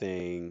bad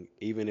thing,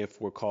 even if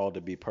we're called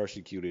to be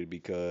persecuted,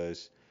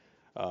 because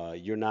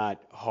you're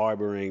not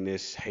harboring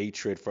this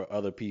hatred for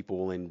other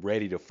people and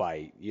ready to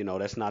fight.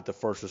 That's not the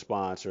first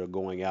response, or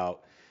going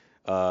out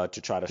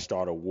to try to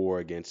start a war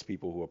against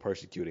people who are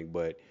persecuting.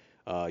 But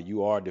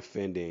you are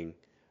defending,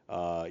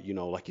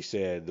 like you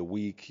said, the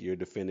weak. You're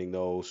defending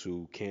those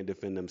who can't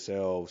defend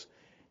themselves.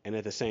 And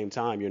at the same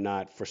time, you're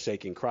not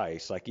forsaking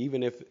Christ. Like,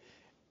 even if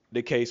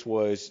the case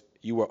was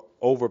you were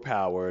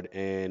overpowered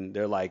and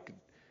they're like,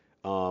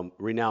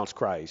 renounce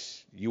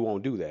Christ, you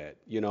won't do that,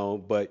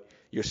 but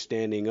you're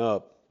standing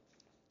up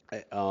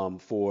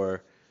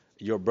for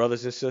your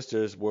brothers and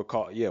sisters. We're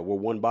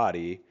one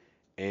body,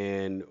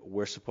 and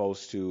we're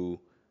supposed to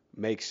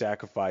make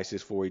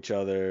sacrifices for each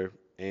other.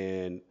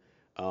 And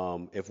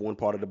if one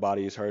part of the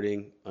body is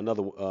hurting,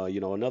 another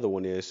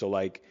one is. So,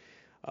 like,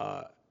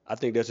 I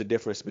think there's a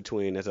difference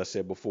between, as I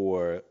said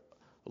before,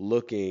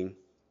 looking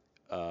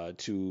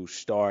to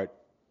start,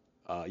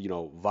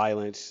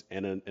 violence,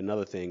 and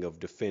another thing of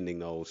defending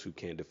those who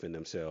can't defend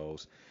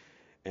themselves.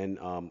 And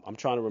I'm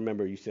trying to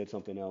remember, you said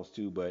something else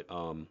too, but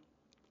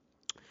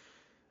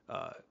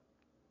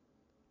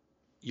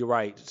you're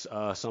right.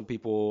 Some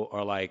people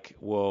are like,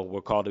 well,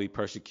 we're called to be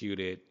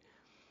persecuted,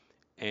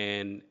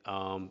 and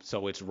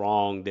so it's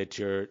wrong that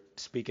you're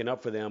speaking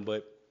up for them.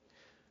 But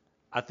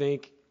I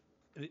think,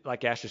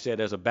 like Asher said,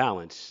 there's a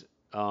balance,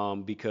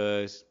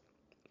 because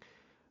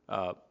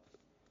I'm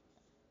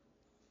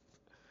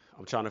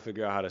trying to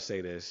figure out how to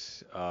say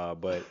this,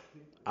 but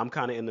I'm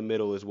kind of in the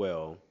middle as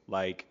well.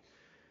 Like,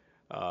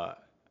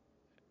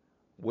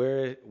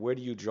 where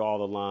do you draw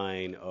the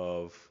line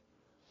of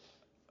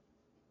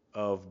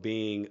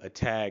being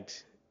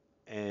attacked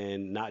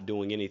and not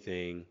doing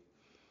anything?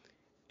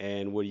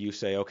 And where do you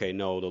say, okay,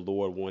 no, the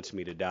Lord wants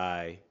me to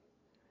die,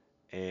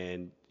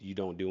 and you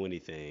don't do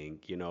anything,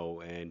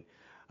 And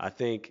I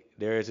think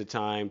there is a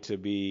time to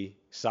be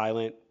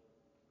silent,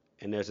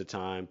 and there's a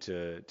time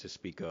to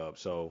speak up.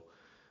 So,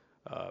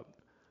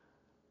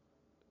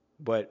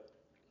 but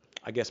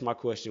I guess my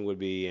question would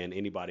be, and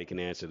anybody can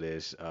answer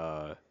this,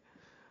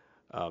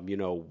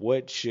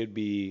 what should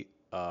be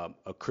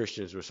a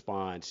Christian's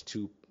response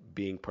to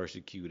being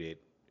persecuted?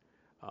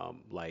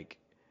 Like,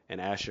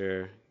 and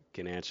Asher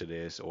can answer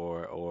this,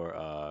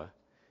 or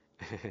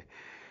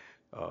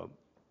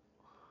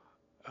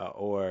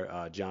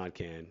John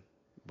can.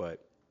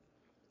 But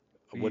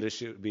what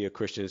should be a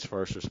Christian's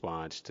first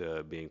response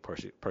to being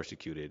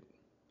persecuted?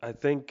 I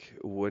think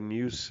when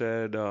you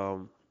said,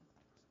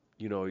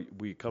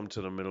 we come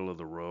to the middle of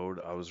the road,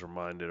 I was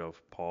reminded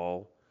of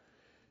Paul,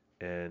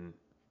 and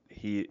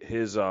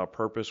his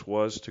purpose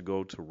was to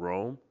go to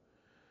Rome,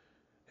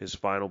 his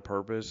final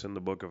purpose in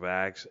the book of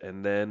Acts.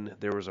 And then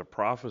there was a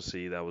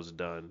prophecy that was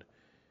done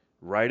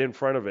right in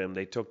front of him.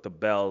 They took the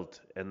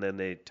belt and then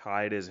they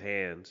tied his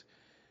hands,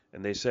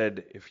 and they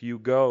said, if you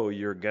go,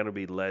 you're going to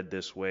be led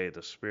this way.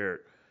 The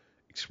Spirit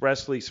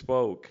expressly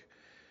spoke.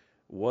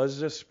 Was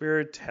the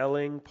Spirit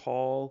telling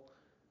Paul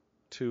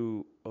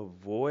to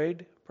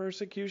avoid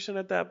persecution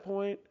at that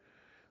point?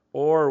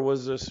 Or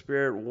was the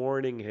Spirit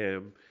warning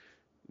him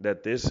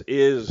that this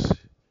is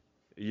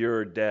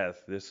your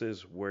death, this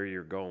is where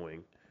you're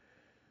going?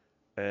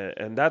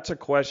 And that's a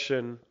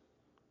question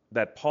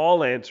that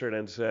Paul answered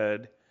and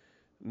said,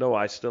 no,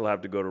 I still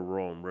have to go to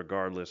Rome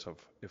regardless of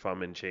if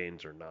I'm in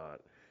chains or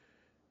not.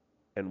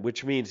 And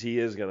which means he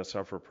is going to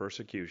suffer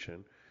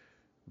persecution.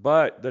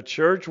 But the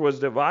church was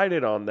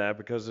divided on that,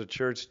 because the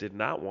church did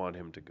not want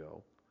him to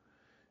go.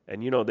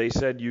 And, they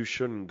said you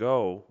shouldn't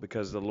go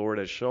because the Lord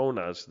has shown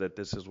us that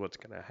this is what's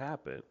going to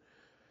happen.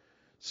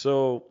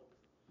 So,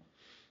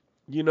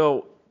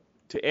 to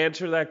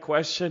answer that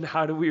question,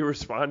 how do we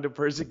respond to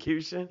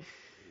persecution?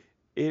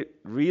 It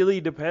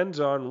really depends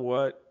on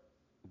what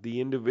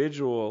the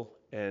individual,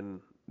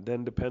 and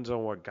then depends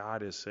on what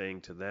God is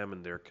saying to them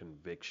and their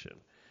conviction.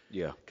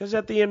 Yeah. Because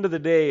at the end of the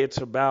day, it's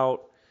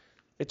about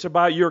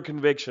your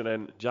conviction.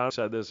 And John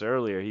said this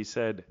earlier. He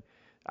said,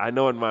 I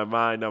know in my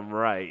mind I'm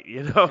right,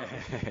 you know.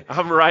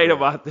 I'm right Yeah.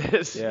 about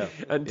this Yeah.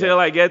 Yeah. until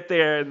I get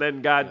there and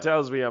then God Yeah.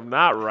 tells me I'm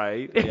not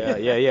right. Yeah.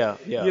 Yeah. Yeah.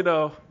 Yeah. You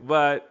know,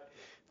 but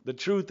the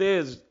truth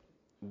is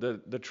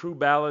the true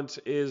balance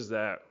is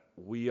that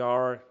we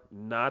are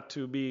not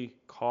to be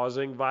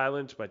causing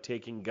violence by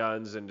taking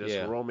guns and just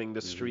Yeah. roaming the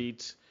Mhm.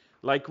 streets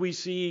like we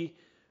see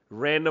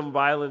random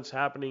violence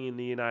happening in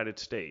the United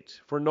States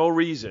for no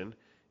reason.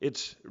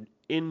 It's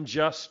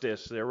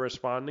injustice they're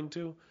responding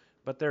to,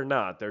 but they're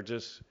not. They're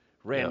just Yep.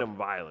 random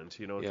violence,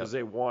 you know, Yep. because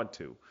they want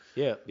to.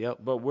 Yep. Yep.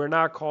 But we're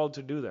not called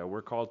to do that.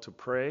 We're called to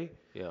pray.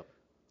 Yep.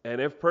 And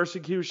if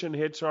persecution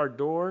hits our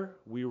door,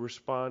 we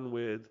respond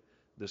with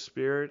the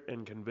spirit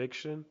and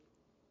conviction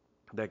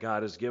that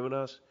God has given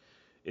us.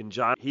 In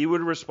John, he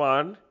would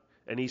respond,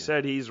 and he Yeah.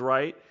 said he's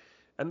right.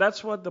 And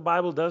that's what the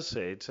Bible does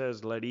say. It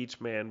says, let each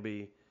man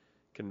be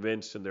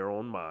convinced in their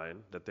own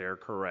mind that they're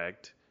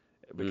correct,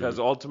 because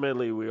Mm.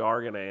 ultimately we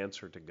are going to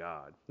answer to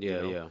God, you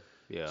Yeah. know. Yeah.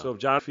 Yeah. So if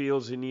John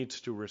feels he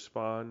needs to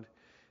respond,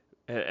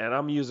 and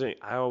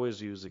I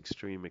always use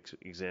extreme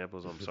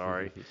examples, I'm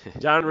sorry.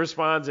 John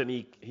responds and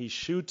he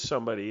shoots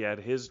somebody at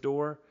his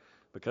door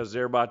because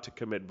they're about to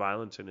commit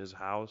violence in his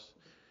house.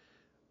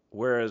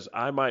 Whereas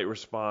I might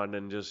respond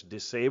and just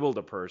disable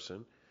the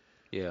person.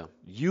 Yeah.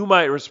 You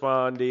might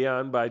respond,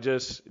 Deon, by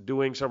just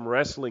doing some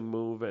wrestling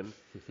move and,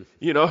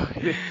 you know,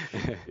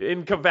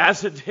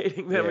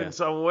 incapacitating them Yeah. in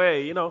some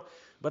way, you know.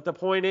 But the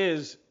point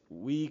is,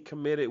 we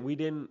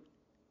didn't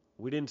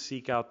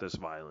seek out this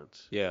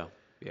violence. Yeah.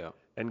 Yeah.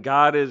 And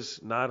God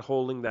is not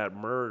holding that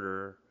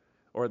murder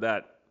or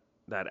that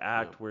Yeah.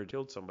 act where we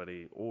killed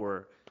somebody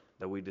or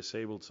that we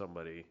disabled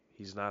somebody.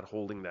 He's not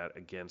holding that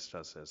against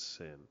us as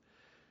sin.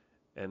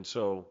 And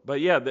so, but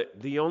yeah,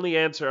 the only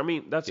answer, I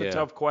mean, that's a Yeah.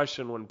 tough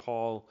question when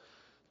Paul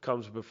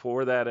comes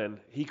before that, and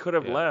he could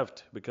have Yeah.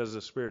 left because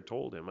the Spirit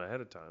told him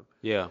ahead of time.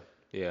 Yeah.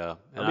 Yeah.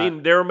 I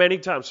mean, there are many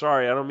times,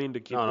 sorry, I don't mean to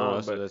keep no, going,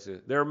 that's but that's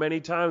it. there are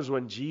many times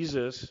when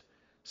Jesus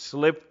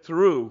slipped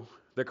through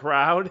the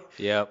crowd.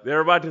 Yep. They're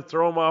about to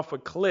throw him off a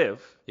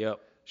cliff. Yep.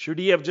 Should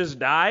he have just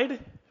died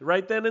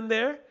right then and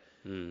there?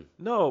 Mm.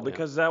 No, Yeah.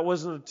 because that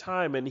wasn't the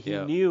time, and he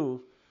Yeah.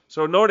 knew.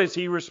 So notice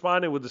he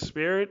responded with the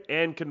Spirit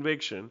and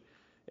conviction,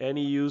 and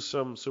he used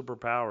some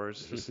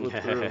superpowers to slip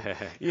through.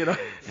 You know.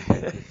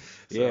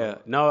 Yeah.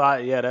 So, No.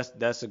 Yeah.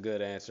 That's a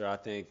good answer. I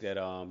think that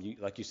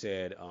like you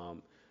said,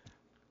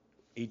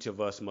 each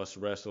of us must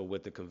wrestle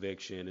with the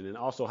conviction, and then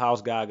also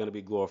how's God going to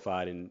be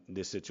glorified in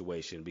this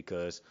situation?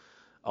 Because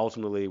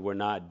ultimately we're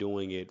not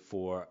doing it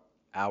for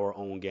our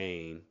own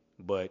gain,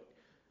 but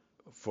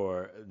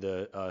for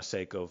the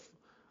sake of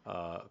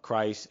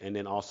Christ, and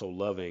then also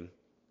loving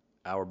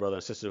our brother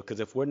and sister. Because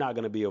if we're not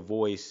going to be a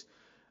voice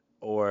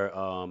or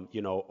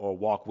or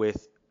walk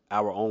with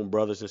our own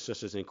brothers and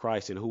sisters in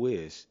Christ, and who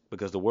is?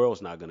 Because the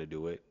world's not going to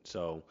do it.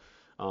 So,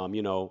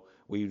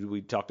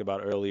 we talked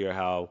about earlier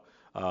how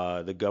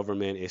the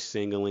government is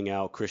singling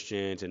out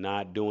Christians and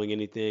not doing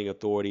anything.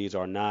 Authorities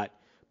are not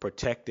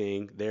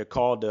protecting. They're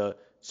called to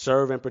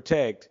serve and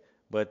protect,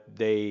 but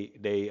they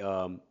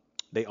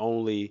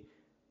only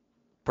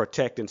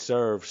protect and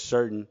serve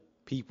certain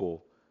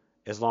people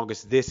as long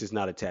as this is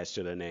not attached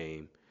to their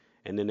name.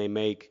 And then they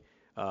make,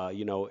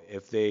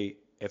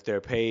 if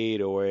they're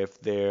paid or if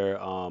they're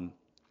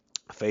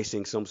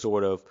facing some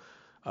sort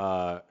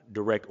of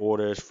direct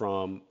orders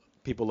from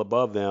people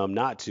above them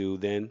not to,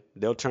 then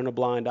they'll turn a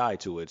blind eye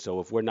to it.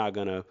 So if we're not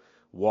gonna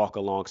walk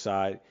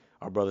alongside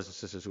our brothers and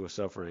sisters who are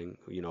suffering,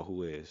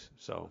 who is?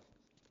 So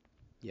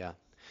Yeah.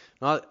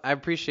 Well, I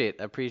appreciate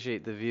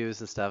the views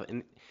and stuff,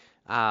 and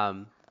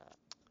um,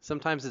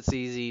 sometimes it's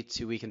easy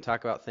we can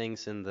talk about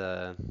things in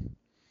the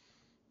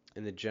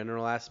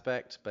general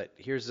aspect, but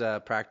here's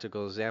a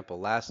practical example.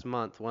 Last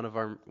month, one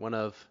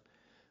of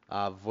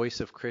Voice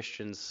of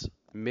Christians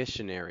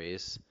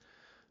missionaries,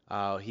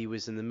 he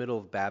was in the middle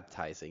of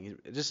baptizing.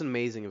 Just an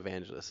amazing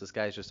evangelist. This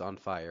guy's just on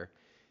fire.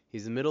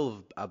 He's in the middle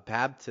of a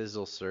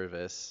baptismal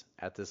service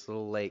at this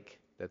little lake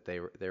that they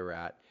were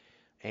at,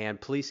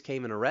 and police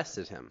came and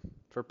arrested him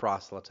for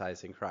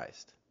proselytizing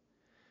Christ.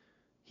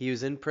 He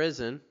was in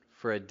prison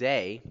for a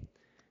day,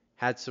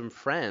 had some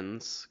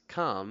friends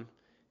come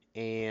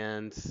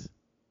and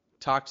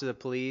talk to the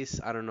police.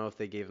 I don't know if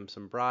they gave him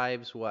some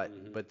bribes,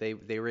 but they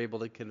were able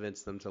to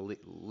convince them to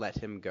let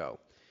him go.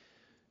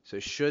 So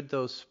should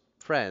those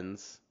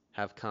friends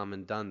have come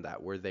and done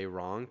that? Were they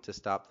wrong to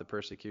stop the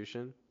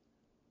persecution?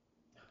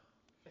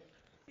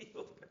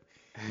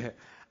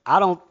 I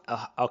don't.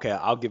 Okay,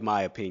 I'll give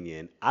my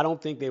opinion. I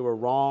don't think they were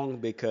wrong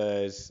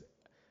because,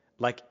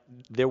 like,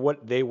 they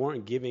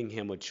weren't giving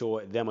them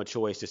a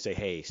choice to say,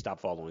 "Hey, stop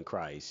following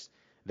Christ."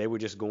 They were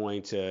just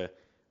going to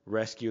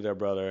rescue their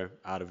brother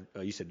out of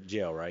you said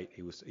jail, right?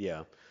 He was,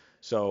 yeah.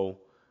 So,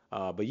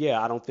 but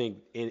yeah, I don't think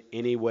in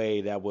any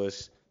way that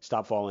was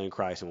stop following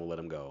Christ and we'll let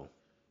him go.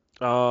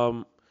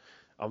 um,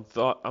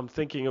 I'm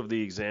thinking of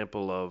the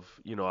example of,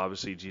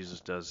 obviously Jesus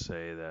does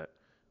say that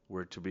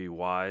we're to be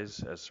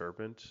wise as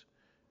serpents,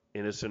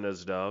 innocent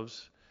as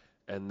doves,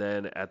 and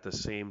then at the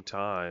same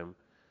time,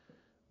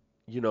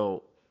 you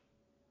know,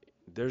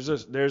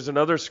 There's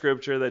another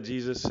scripture that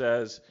Jesus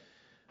says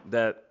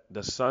that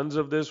the sons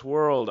of this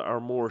world are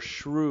more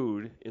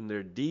shrewd in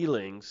their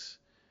dealings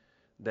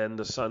than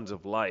the sons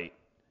of light.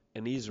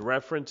 And he's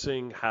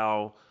referencing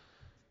how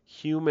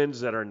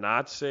humans that are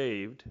not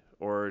saved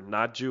or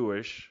not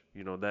Jewish,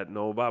 that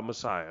know about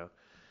Messiah,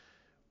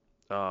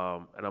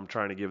 and I'm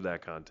trying to give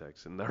that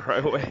context in the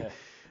right way.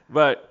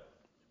 But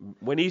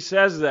when he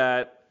says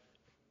that,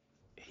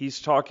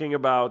 he's talking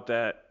about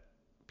that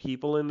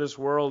people in this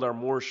world are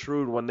more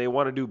shrewd when they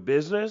want to do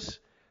business.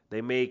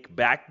 They make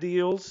back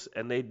deals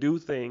and they do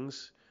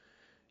things,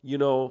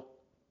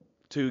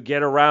 to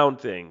get around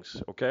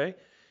things, okay?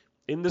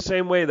 In the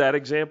same way, that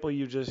example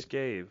you just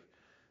gave,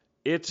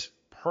 it's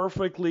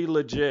perfectly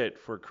legit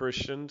for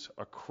Christians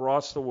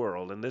across the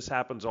world, and this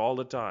happens all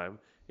the time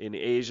in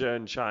Asia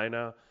and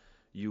China.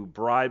 You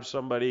bribe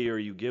somebody or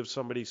you give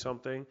somebody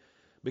something.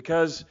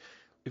 Because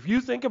if you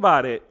think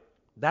about it,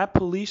 that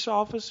police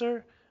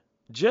officer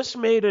just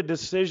made a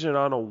decision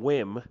on a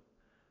whim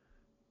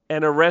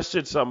and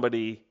arrested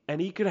somebody, and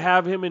he could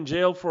have him in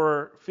jail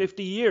for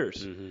 50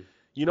 years,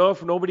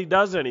 if nobody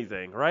does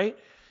anything, right?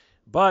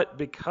 But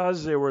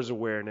because there was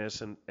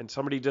awareness and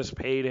somebody just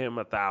paid him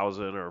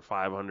 1,000 or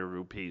 500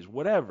 rupees,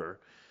 whatever,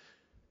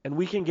 and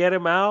we can get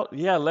him out,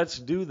 yeah, let's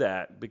do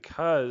that,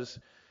 because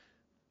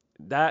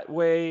that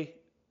way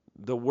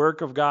the work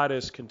of God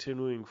is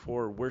continuing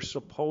forward. We're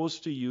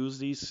supposed to use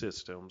these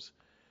systems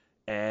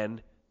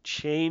and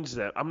change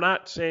them. I'm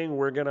not saying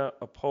we're going to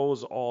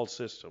oppose all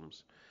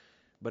systems,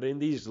 but in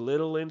these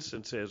little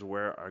instances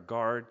where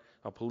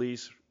a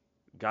police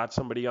got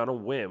somebody on a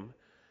whim,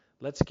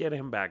 let's get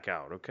him back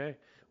out, okay?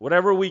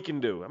 Whatever we can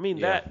do. I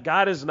mean, that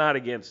God is not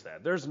against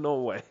that. There's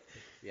no way.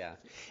 Yeah.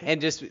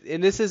 And this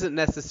isn't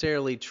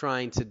necessarily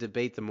trying to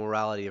debate the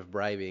morality of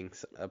bribing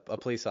a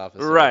police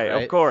officer. Right,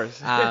 of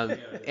course.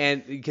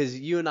 And because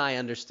you and I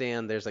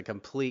understand there's a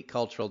complete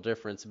cultural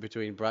difference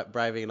between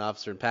bribing an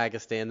officer in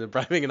Pakistan and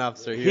bribing an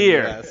officer here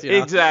in the U.S.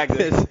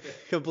 Exactly. It's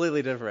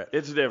completely different.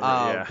 It's different,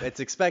 yeah. It's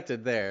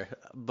expected there.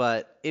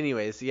 But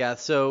anyways, yeah,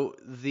 so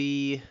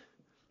the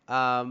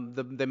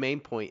main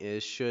point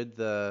is, should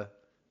the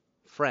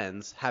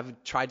friends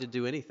have tried to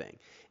do anything?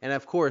 And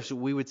of course,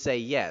 we would say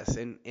yes.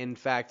 And in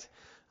fact,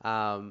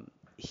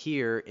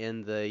 here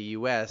in the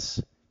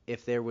U.S.,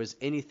 if there was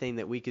anything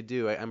that we could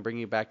do, I'm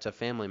bringing you back to a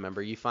family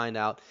member. You find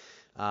out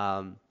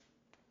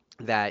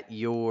that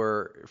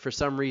for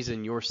some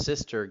reason, your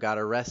sister got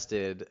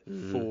arrested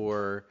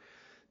for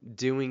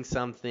doing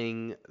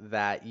something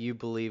that you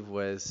believe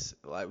was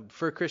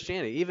for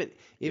Christianity.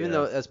 Even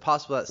though, as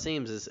possible that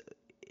seems, is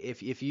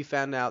if you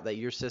found out that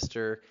your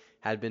sister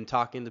had been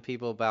talking to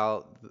people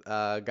about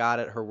God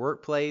at her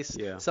workplace,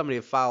 somebody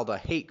had filed a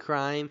hate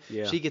crime,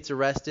 she gets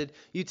arrested,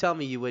 you tell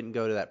me you wouldn't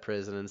go to that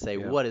prison and say,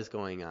 what is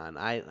going on?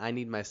 I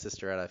need my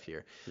sister out of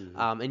here.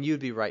 And you'd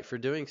be right for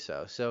doing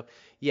so. So,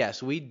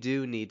 yes, we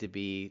do need to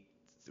be,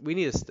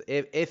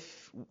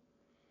 if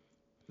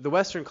the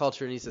Western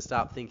culture needs to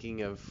stop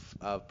thinking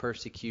of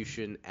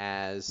persecution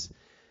as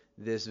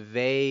this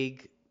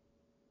vague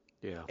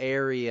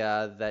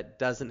area that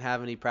doesn't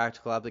have any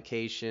practical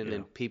application,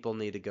 and people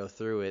need to go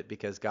through it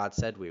because God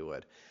said we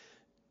would.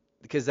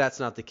 Because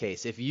that's not the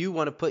case. If you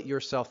want to put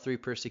yourself through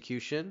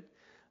persecution,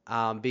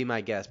 be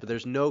my guest. But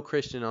there's no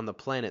Christian on the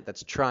planet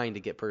that's trying to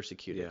get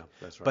persecuted. Yeah,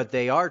 that's right. But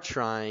they are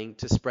trying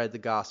to spread the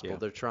gospel. Yeah.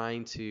 They're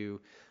trying to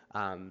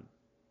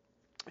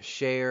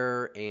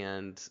share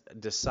and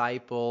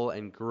disciple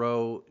and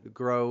grow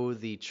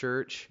the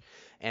church.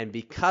 And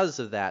because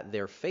of that,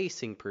 they're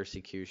facing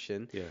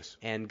persecution. Yes.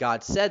 And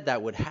God said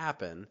that would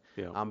happen.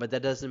 Yeah. But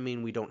that doesn't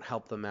mean we don't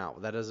help them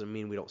out. That doesn't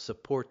mean we don't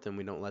support them.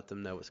 We don't let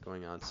them know what's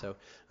going on. So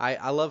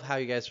I love how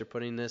you guys are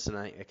putting this, and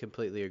I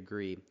completely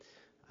agree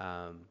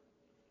that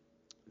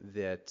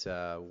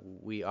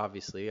we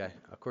obviously,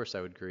 of course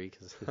I would agree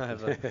because I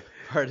have a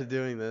part of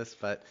doing this.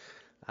 But,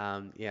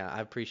 I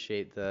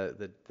appreciate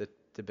the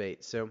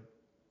debate. So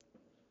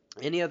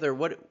any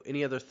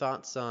other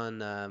thoughts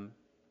on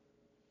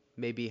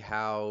maybe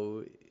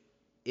how,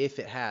 if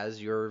it has,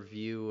 your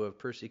view of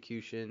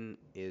persecution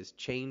is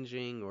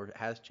changing or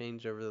has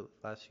changed over the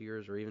last few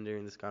years, or even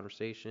during this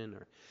conversation,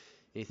 or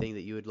anything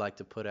that you would like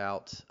to put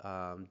out,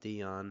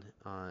 Deon,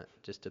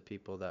 just to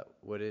people that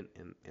wouldn't,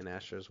 and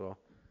Asher as well?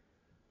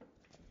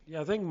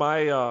 Yeah, I think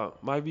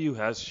my view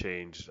has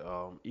changed,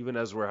 even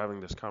as we're having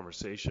this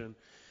conversation.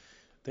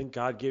 I think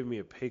God gave me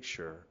a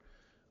picture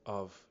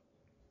of,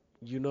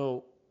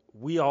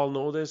 we all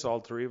know this, all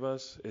three of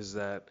us, is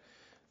that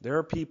there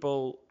are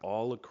people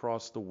all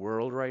across the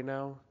world right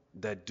now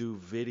that do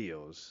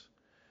videos,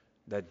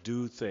 that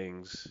do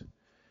things,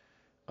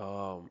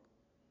 and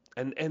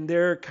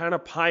they're kind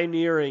of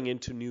pioneering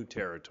into new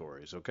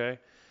territories, okay?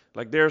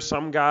 Like there are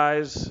some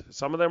guys,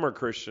 some of them are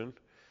Christian,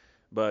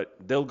 but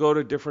they'll go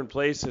to different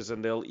places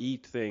and they'll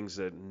eat things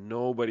that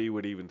nobody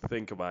would even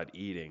think about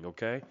eating,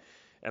 okay?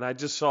 And I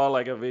just saw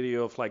like a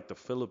video of like the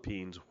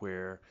Philippines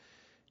where,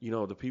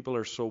 the people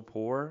are so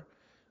poor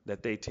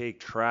that they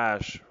take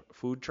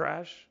food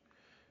trash,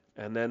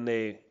 and then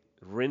they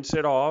rinse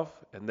it off,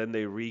 and then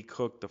they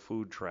recook the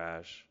food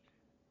trash,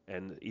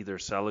 and either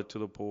sell it to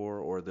the poor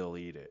or they'll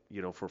eat it,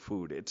 for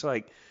food. It's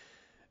like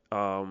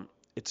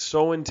it's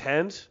so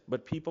intense,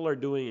 but people are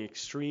doing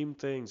extreme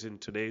things in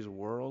today's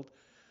world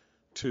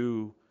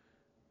to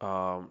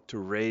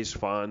raise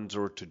funds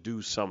or to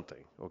do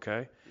something.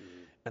 Okay,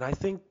 and I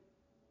think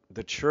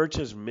the church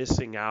is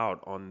missing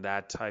out on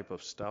that type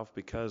of stuff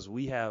because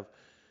we have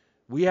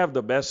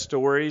the best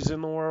stories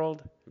in the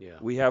world. Yeah.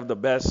 We have the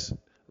best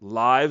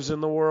lives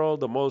in the world,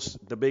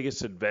 the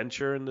biggest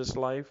adventure in this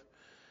life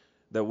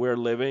that we're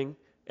living,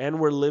 and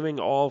we're living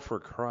all for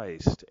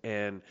Christ.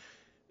 And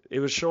it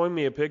was showing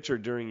me a picture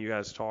during you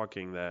guys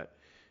talking that,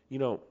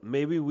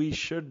 maybe we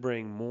should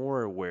bring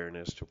more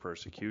awareness to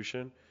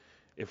persecution.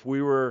 If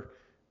we were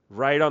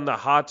right on the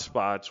hot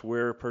spots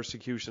where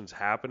persecution's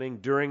happening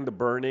during the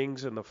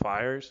burnings and the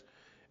fires,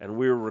 and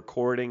we were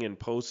recording and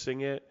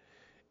posting it,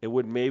 it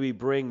would maybe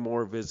bring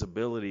more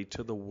visibility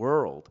to the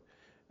world.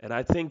 And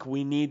I think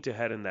we need to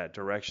head in that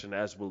direction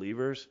as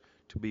believers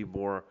to be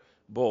more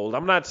bold.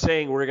 I'm not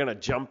saying we're going to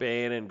jump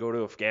in and go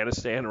to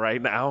Afghanistan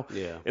right now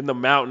in the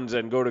mountains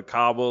and go to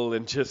Kabul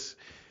and just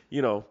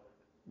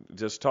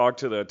talk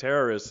to the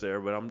terrorists there.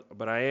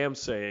 But I am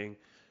saying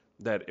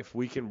that if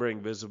we can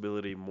bring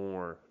visibility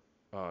more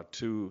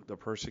to the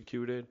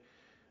persecuted,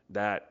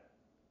 that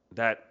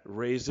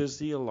raises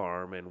the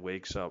alarm and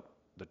wakes up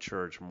the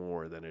church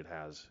more than it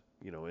has,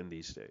 in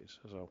these days.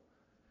 So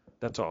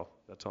that's all.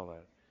 That's all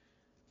that.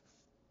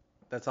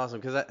 That's awesome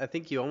because I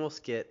think you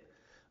almost get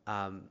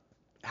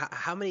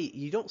how many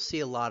you don't see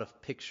a lot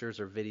of pictures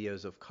or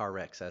videos of car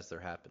wrecks as they're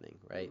happening,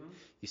 right? Mm-hmm.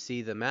 You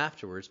see them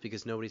afterwards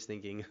because nobody's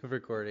thinking of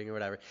recording or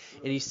whatever,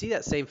 and you see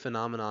that same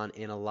phenomenon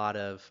in a lot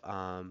of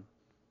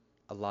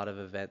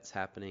events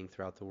happening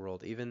throughout the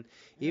world. Even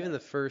the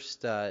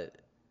first, and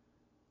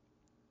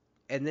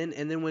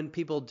then when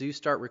people do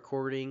start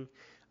recording,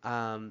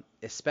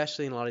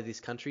 especially in a lot of these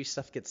countries,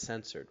 stuff gets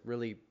censored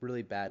really,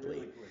 really badly,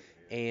 really quick,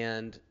 yeah.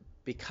 And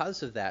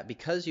because of that,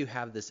 because you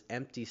have this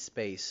empty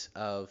space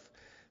of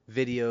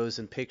videos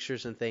and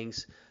pictures and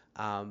things,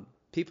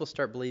 people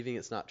start believing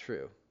it's not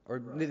true, or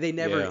they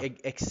never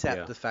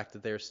accept the fact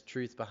that there's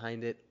truth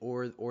behind it,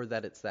 or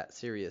that it's that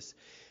serious.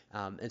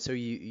 And so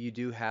you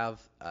do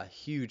have a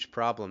huge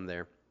problem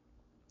there.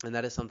 And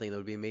that is something that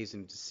would be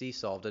amazing to see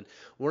solved. And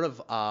one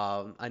of,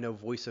 I know,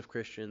 Voice of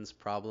Christians'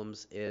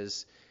 problems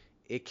is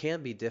it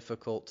can be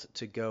difficult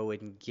to go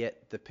and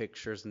get the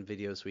pictures and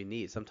videos we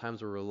need.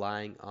 Sometimes we're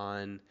relying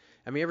on,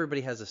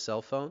 everybody has a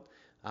cell phone,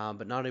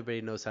 but not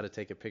everybody knows how to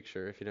take a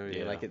picture, if you know what I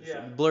mean. Like it's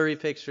blurry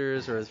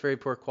pictures or it's very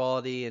poor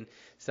quality and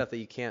stuff that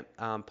you can't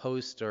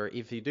post, or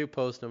if you do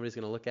post, nobody's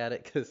going to look at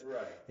it because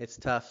it's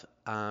tough.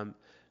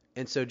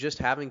 And so just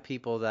having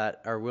people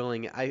that are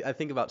willing, I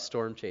think about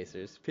storm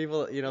chasers.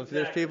 People,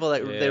 there's people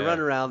that they run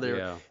around,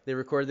 they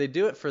record, they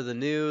do it for the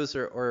news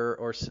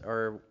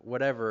or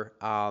whatever.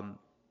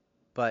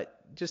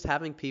 But just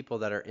having people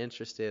that are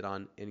interested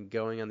in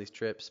going on these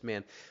trips,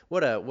 man,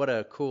 what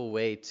a cool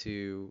way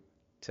to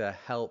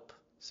help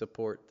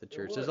support the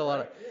church.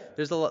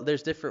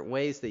 There's different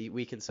ways that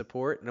we can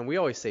support, and we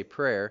always say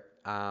prayer,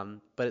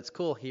 but it's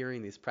cool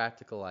hearing these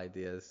practical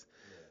ideas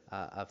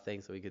of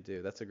things that we could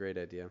do. That's a great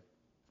idea.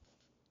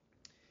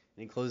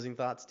 Any closing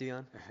thoughts,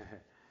 Deon?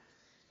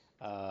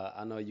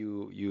 I know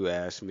you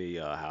asked me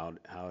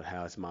how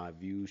has my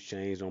views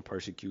changed on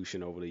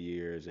persecution over the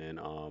years, and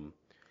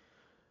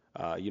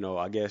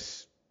I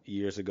guess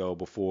years ago,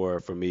 before,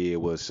 for me,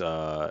 it was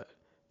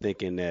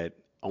thinking that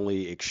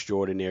only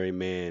extraordinary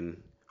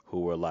men who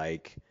were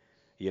like,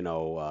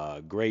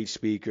 great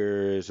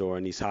speakers or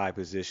in these high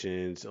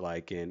positions,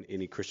 like in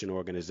any Christian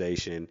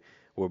organization,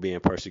 were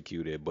being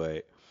persecuted.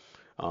 But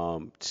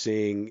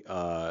seeing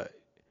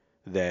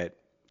that,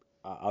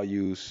 I'll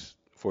use,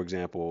 for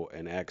example,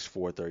 in Acts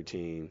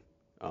 4:13,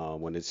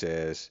 when it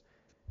says,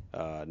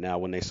 now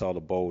when they saw the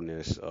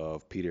boldness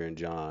of Peter and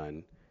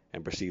John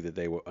and perceived that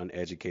they were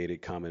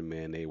uneducated common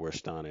men, they were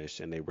astonished,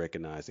 and they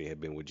recognized they had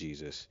been with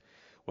Jesus.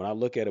 When I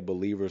look at a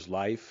believer's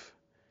life,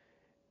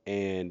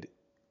 and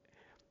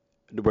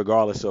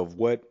regardless of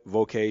what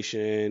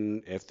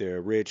vocation, if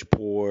they're rich,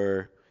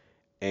 poor,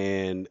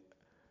 and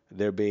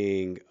their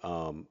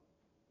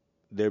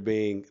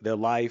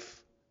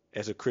life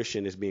as a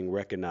Christian is being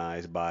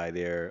recognized by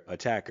their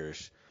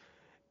attackers,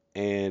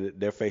 and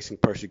they're facing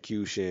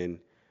persecution,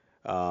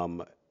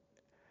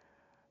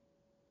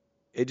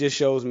 it just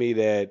shows me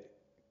that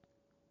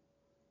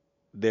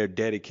they're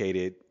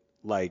dedicated,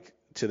 like,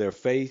 to their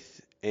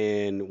faith.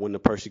 And when the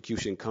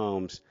persecution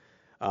comes,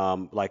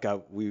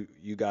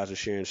 you guys are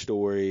sharing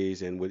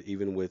stories, and with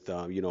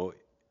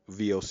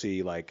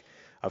VOC, like,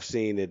 I've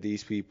seen that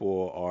these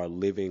people are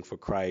living for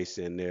Christ,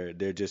 and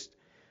they're just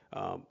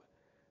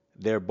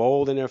they're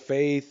bold in their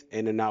faith,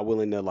 and they're not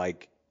willing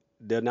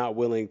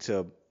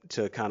to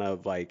kind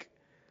of like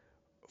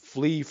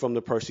flee from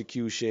the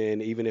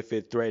persecution, even if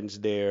it threatens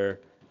their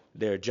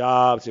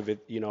jobs, if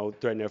it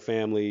threaten their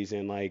families.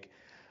 And like,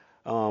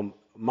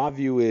 my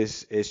view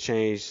is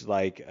changed.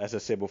 Like, as I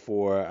said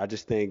before, I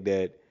just think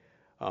that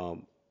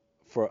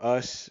for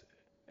us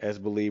as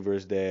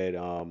believers,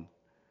 that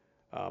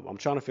I'm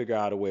trying to figure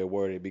out a way to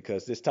word it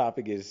because this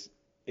topic is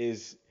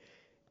is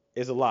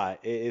a lot.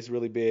 It's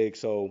really big,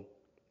 so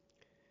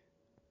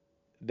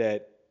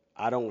that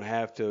I don't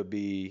have to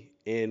be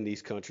in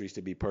these countries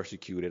to be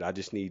persecuted. I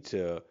just need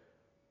to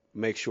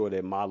make sure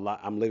that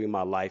I'm living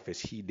my life as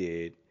He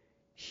did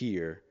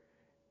here,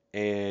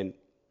 and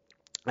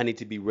I need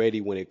to be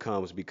ready when it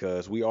comes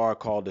because we are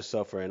called to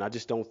suffer, and I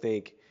just don't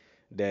think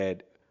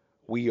that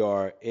we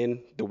are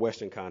in the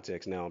Western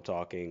context now. I'm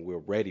talking, we're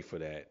ready for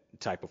that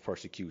type of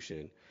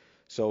persecution.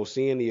 So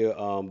seeing the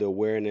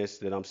awareness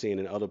that I'm seeing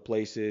in other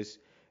places,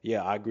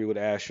 yeah, I agree with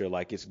Asher.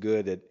 Like it's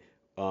good that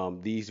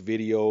these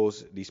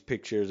videos, these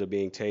pictures are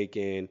being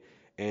taken,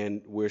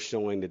 and we're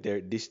showing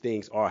that these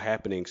things are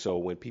happening. So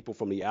when people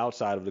from the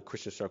outside of the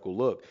Christian circle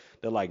look,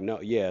 they're like, no,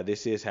 yeah,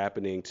 this is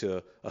happening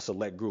to a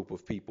select group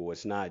of people.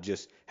 It's not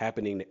just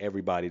happening to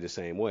everybody the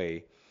same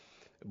way.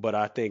 But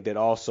I think that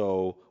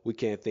also we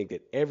can't think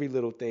that every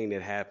little thing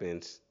that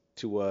happens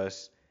to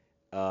us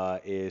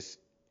is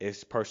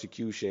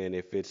persecution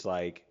if it's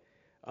like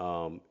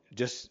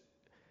just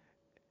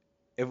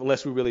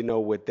unless we really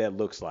know what that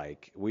looks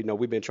like. We know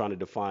we've been trying to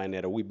define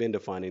that, or we've been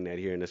defining that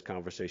here in this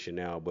conversation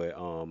now. But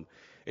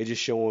it's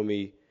just showing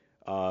me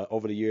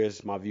over the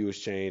years my view has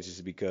changed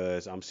is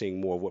because I'm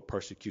seeing more of what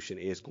persecution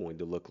is going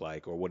to look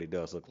like, or what it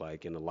does look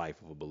like in the life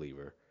of a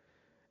believer.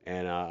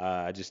 And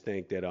I just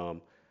think that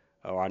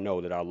or I know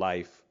that our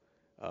life,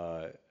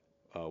 uh,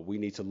 we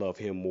need to love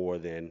Him more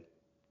than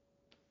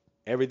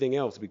everything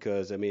else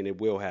because I mean it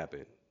will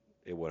happen.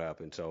 It will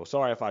happen. So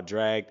sorry if I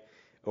dragged,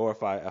 or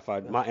if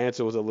I my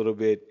answer was a little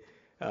bit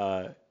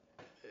uh,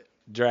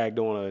 dragged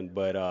on,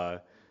 but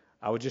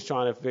I was just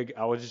trying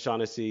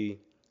to see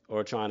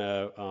or trying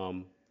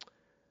to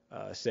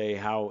say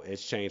how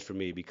it's changed for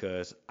me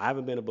because I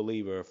haven't been a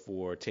believer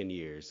for 10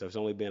 years. So it's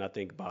only been I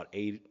think about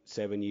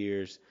 7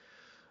 years.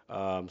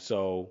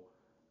 So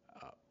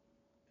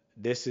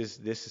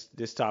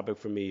this topic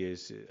for me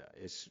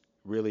is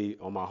really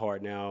on my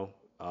heart now,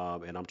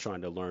 and I'm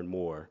trying to learn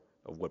more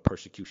of what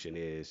persecution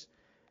is,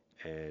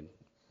 and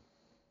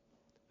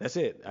that's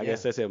it. I Yeah.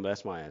 guess that's it.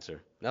 That's my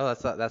answer. No,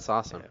 that's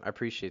awesome. Yeah. I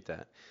appreciate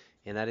that.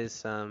 And that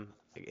is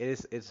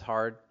it's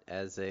hard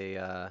as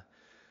an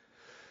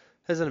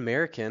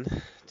American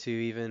to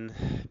even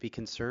be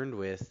concerned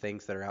with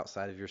things that are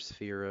outside of your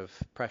sphere of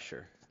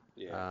pressure.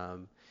 Yeah.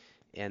 Um,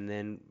 and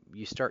then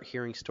you start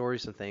hearing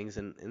stories and things,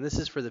 and this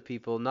is for the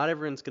people. Not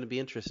everyone's going to be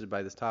interested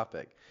by this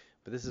topic,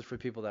 but this is for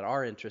people that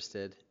are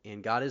interested,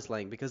 and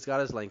because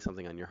God is laying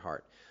something on your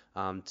heart,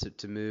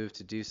 to move,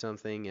 to do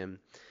something, and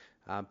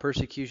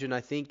persecution,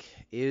 I think,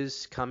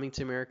 is coming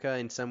to America.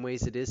 In some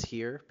ways, it is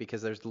here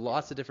because there's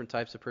lots of different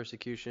types of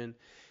persecution,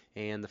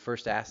 and the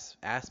first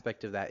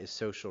aspect of that is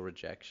social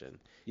rejection.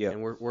 Yeah.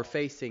 And we're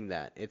facing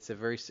that. It's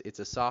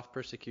a soft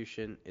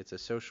persecution. It's a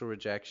social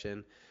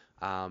rejection,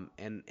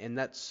 and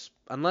that's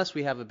unless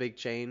we have a big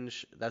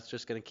change, that's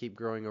just going to keep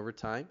growing over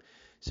time.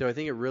 So I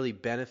think it really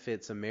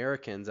benefits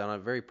Americans on a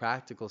very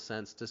practical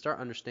sense to start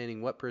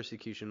understanding what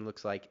persecution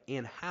looks like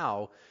and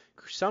how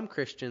some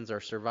Christians are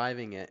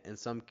surviving it and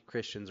some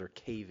Christians are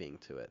caving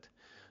to it,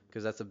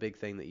 because that's a big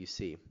thing that you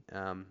see.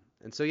 And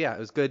so, yeah, it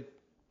was good.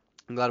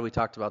 I'm glad we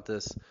talked about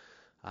this.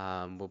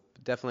 Well,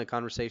 definitely a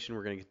conversation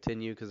we're going to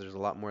continue because there's a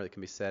lot more that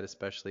can be said,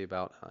 especially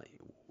about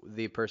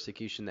the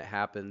persecution that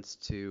happens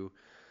to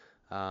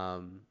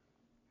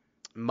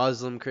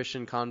Muslim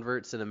Christian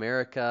converts in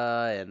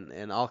America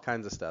and all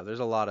kinds of stuff.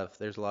 There's a lot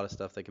of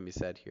stuff that can be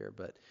said here,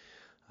 but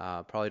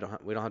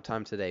we don't have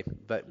time today.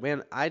 But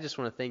man, I just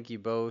want to thank you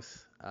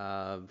both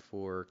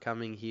for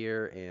coming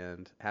here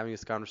and having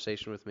this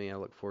conversation with me. I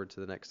look forward to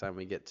the next time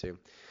we get to.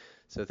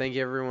 So thank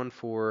you everyone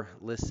for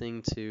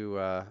listening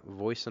to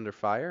Voice Under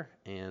Fire,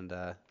 and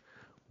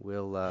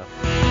we'll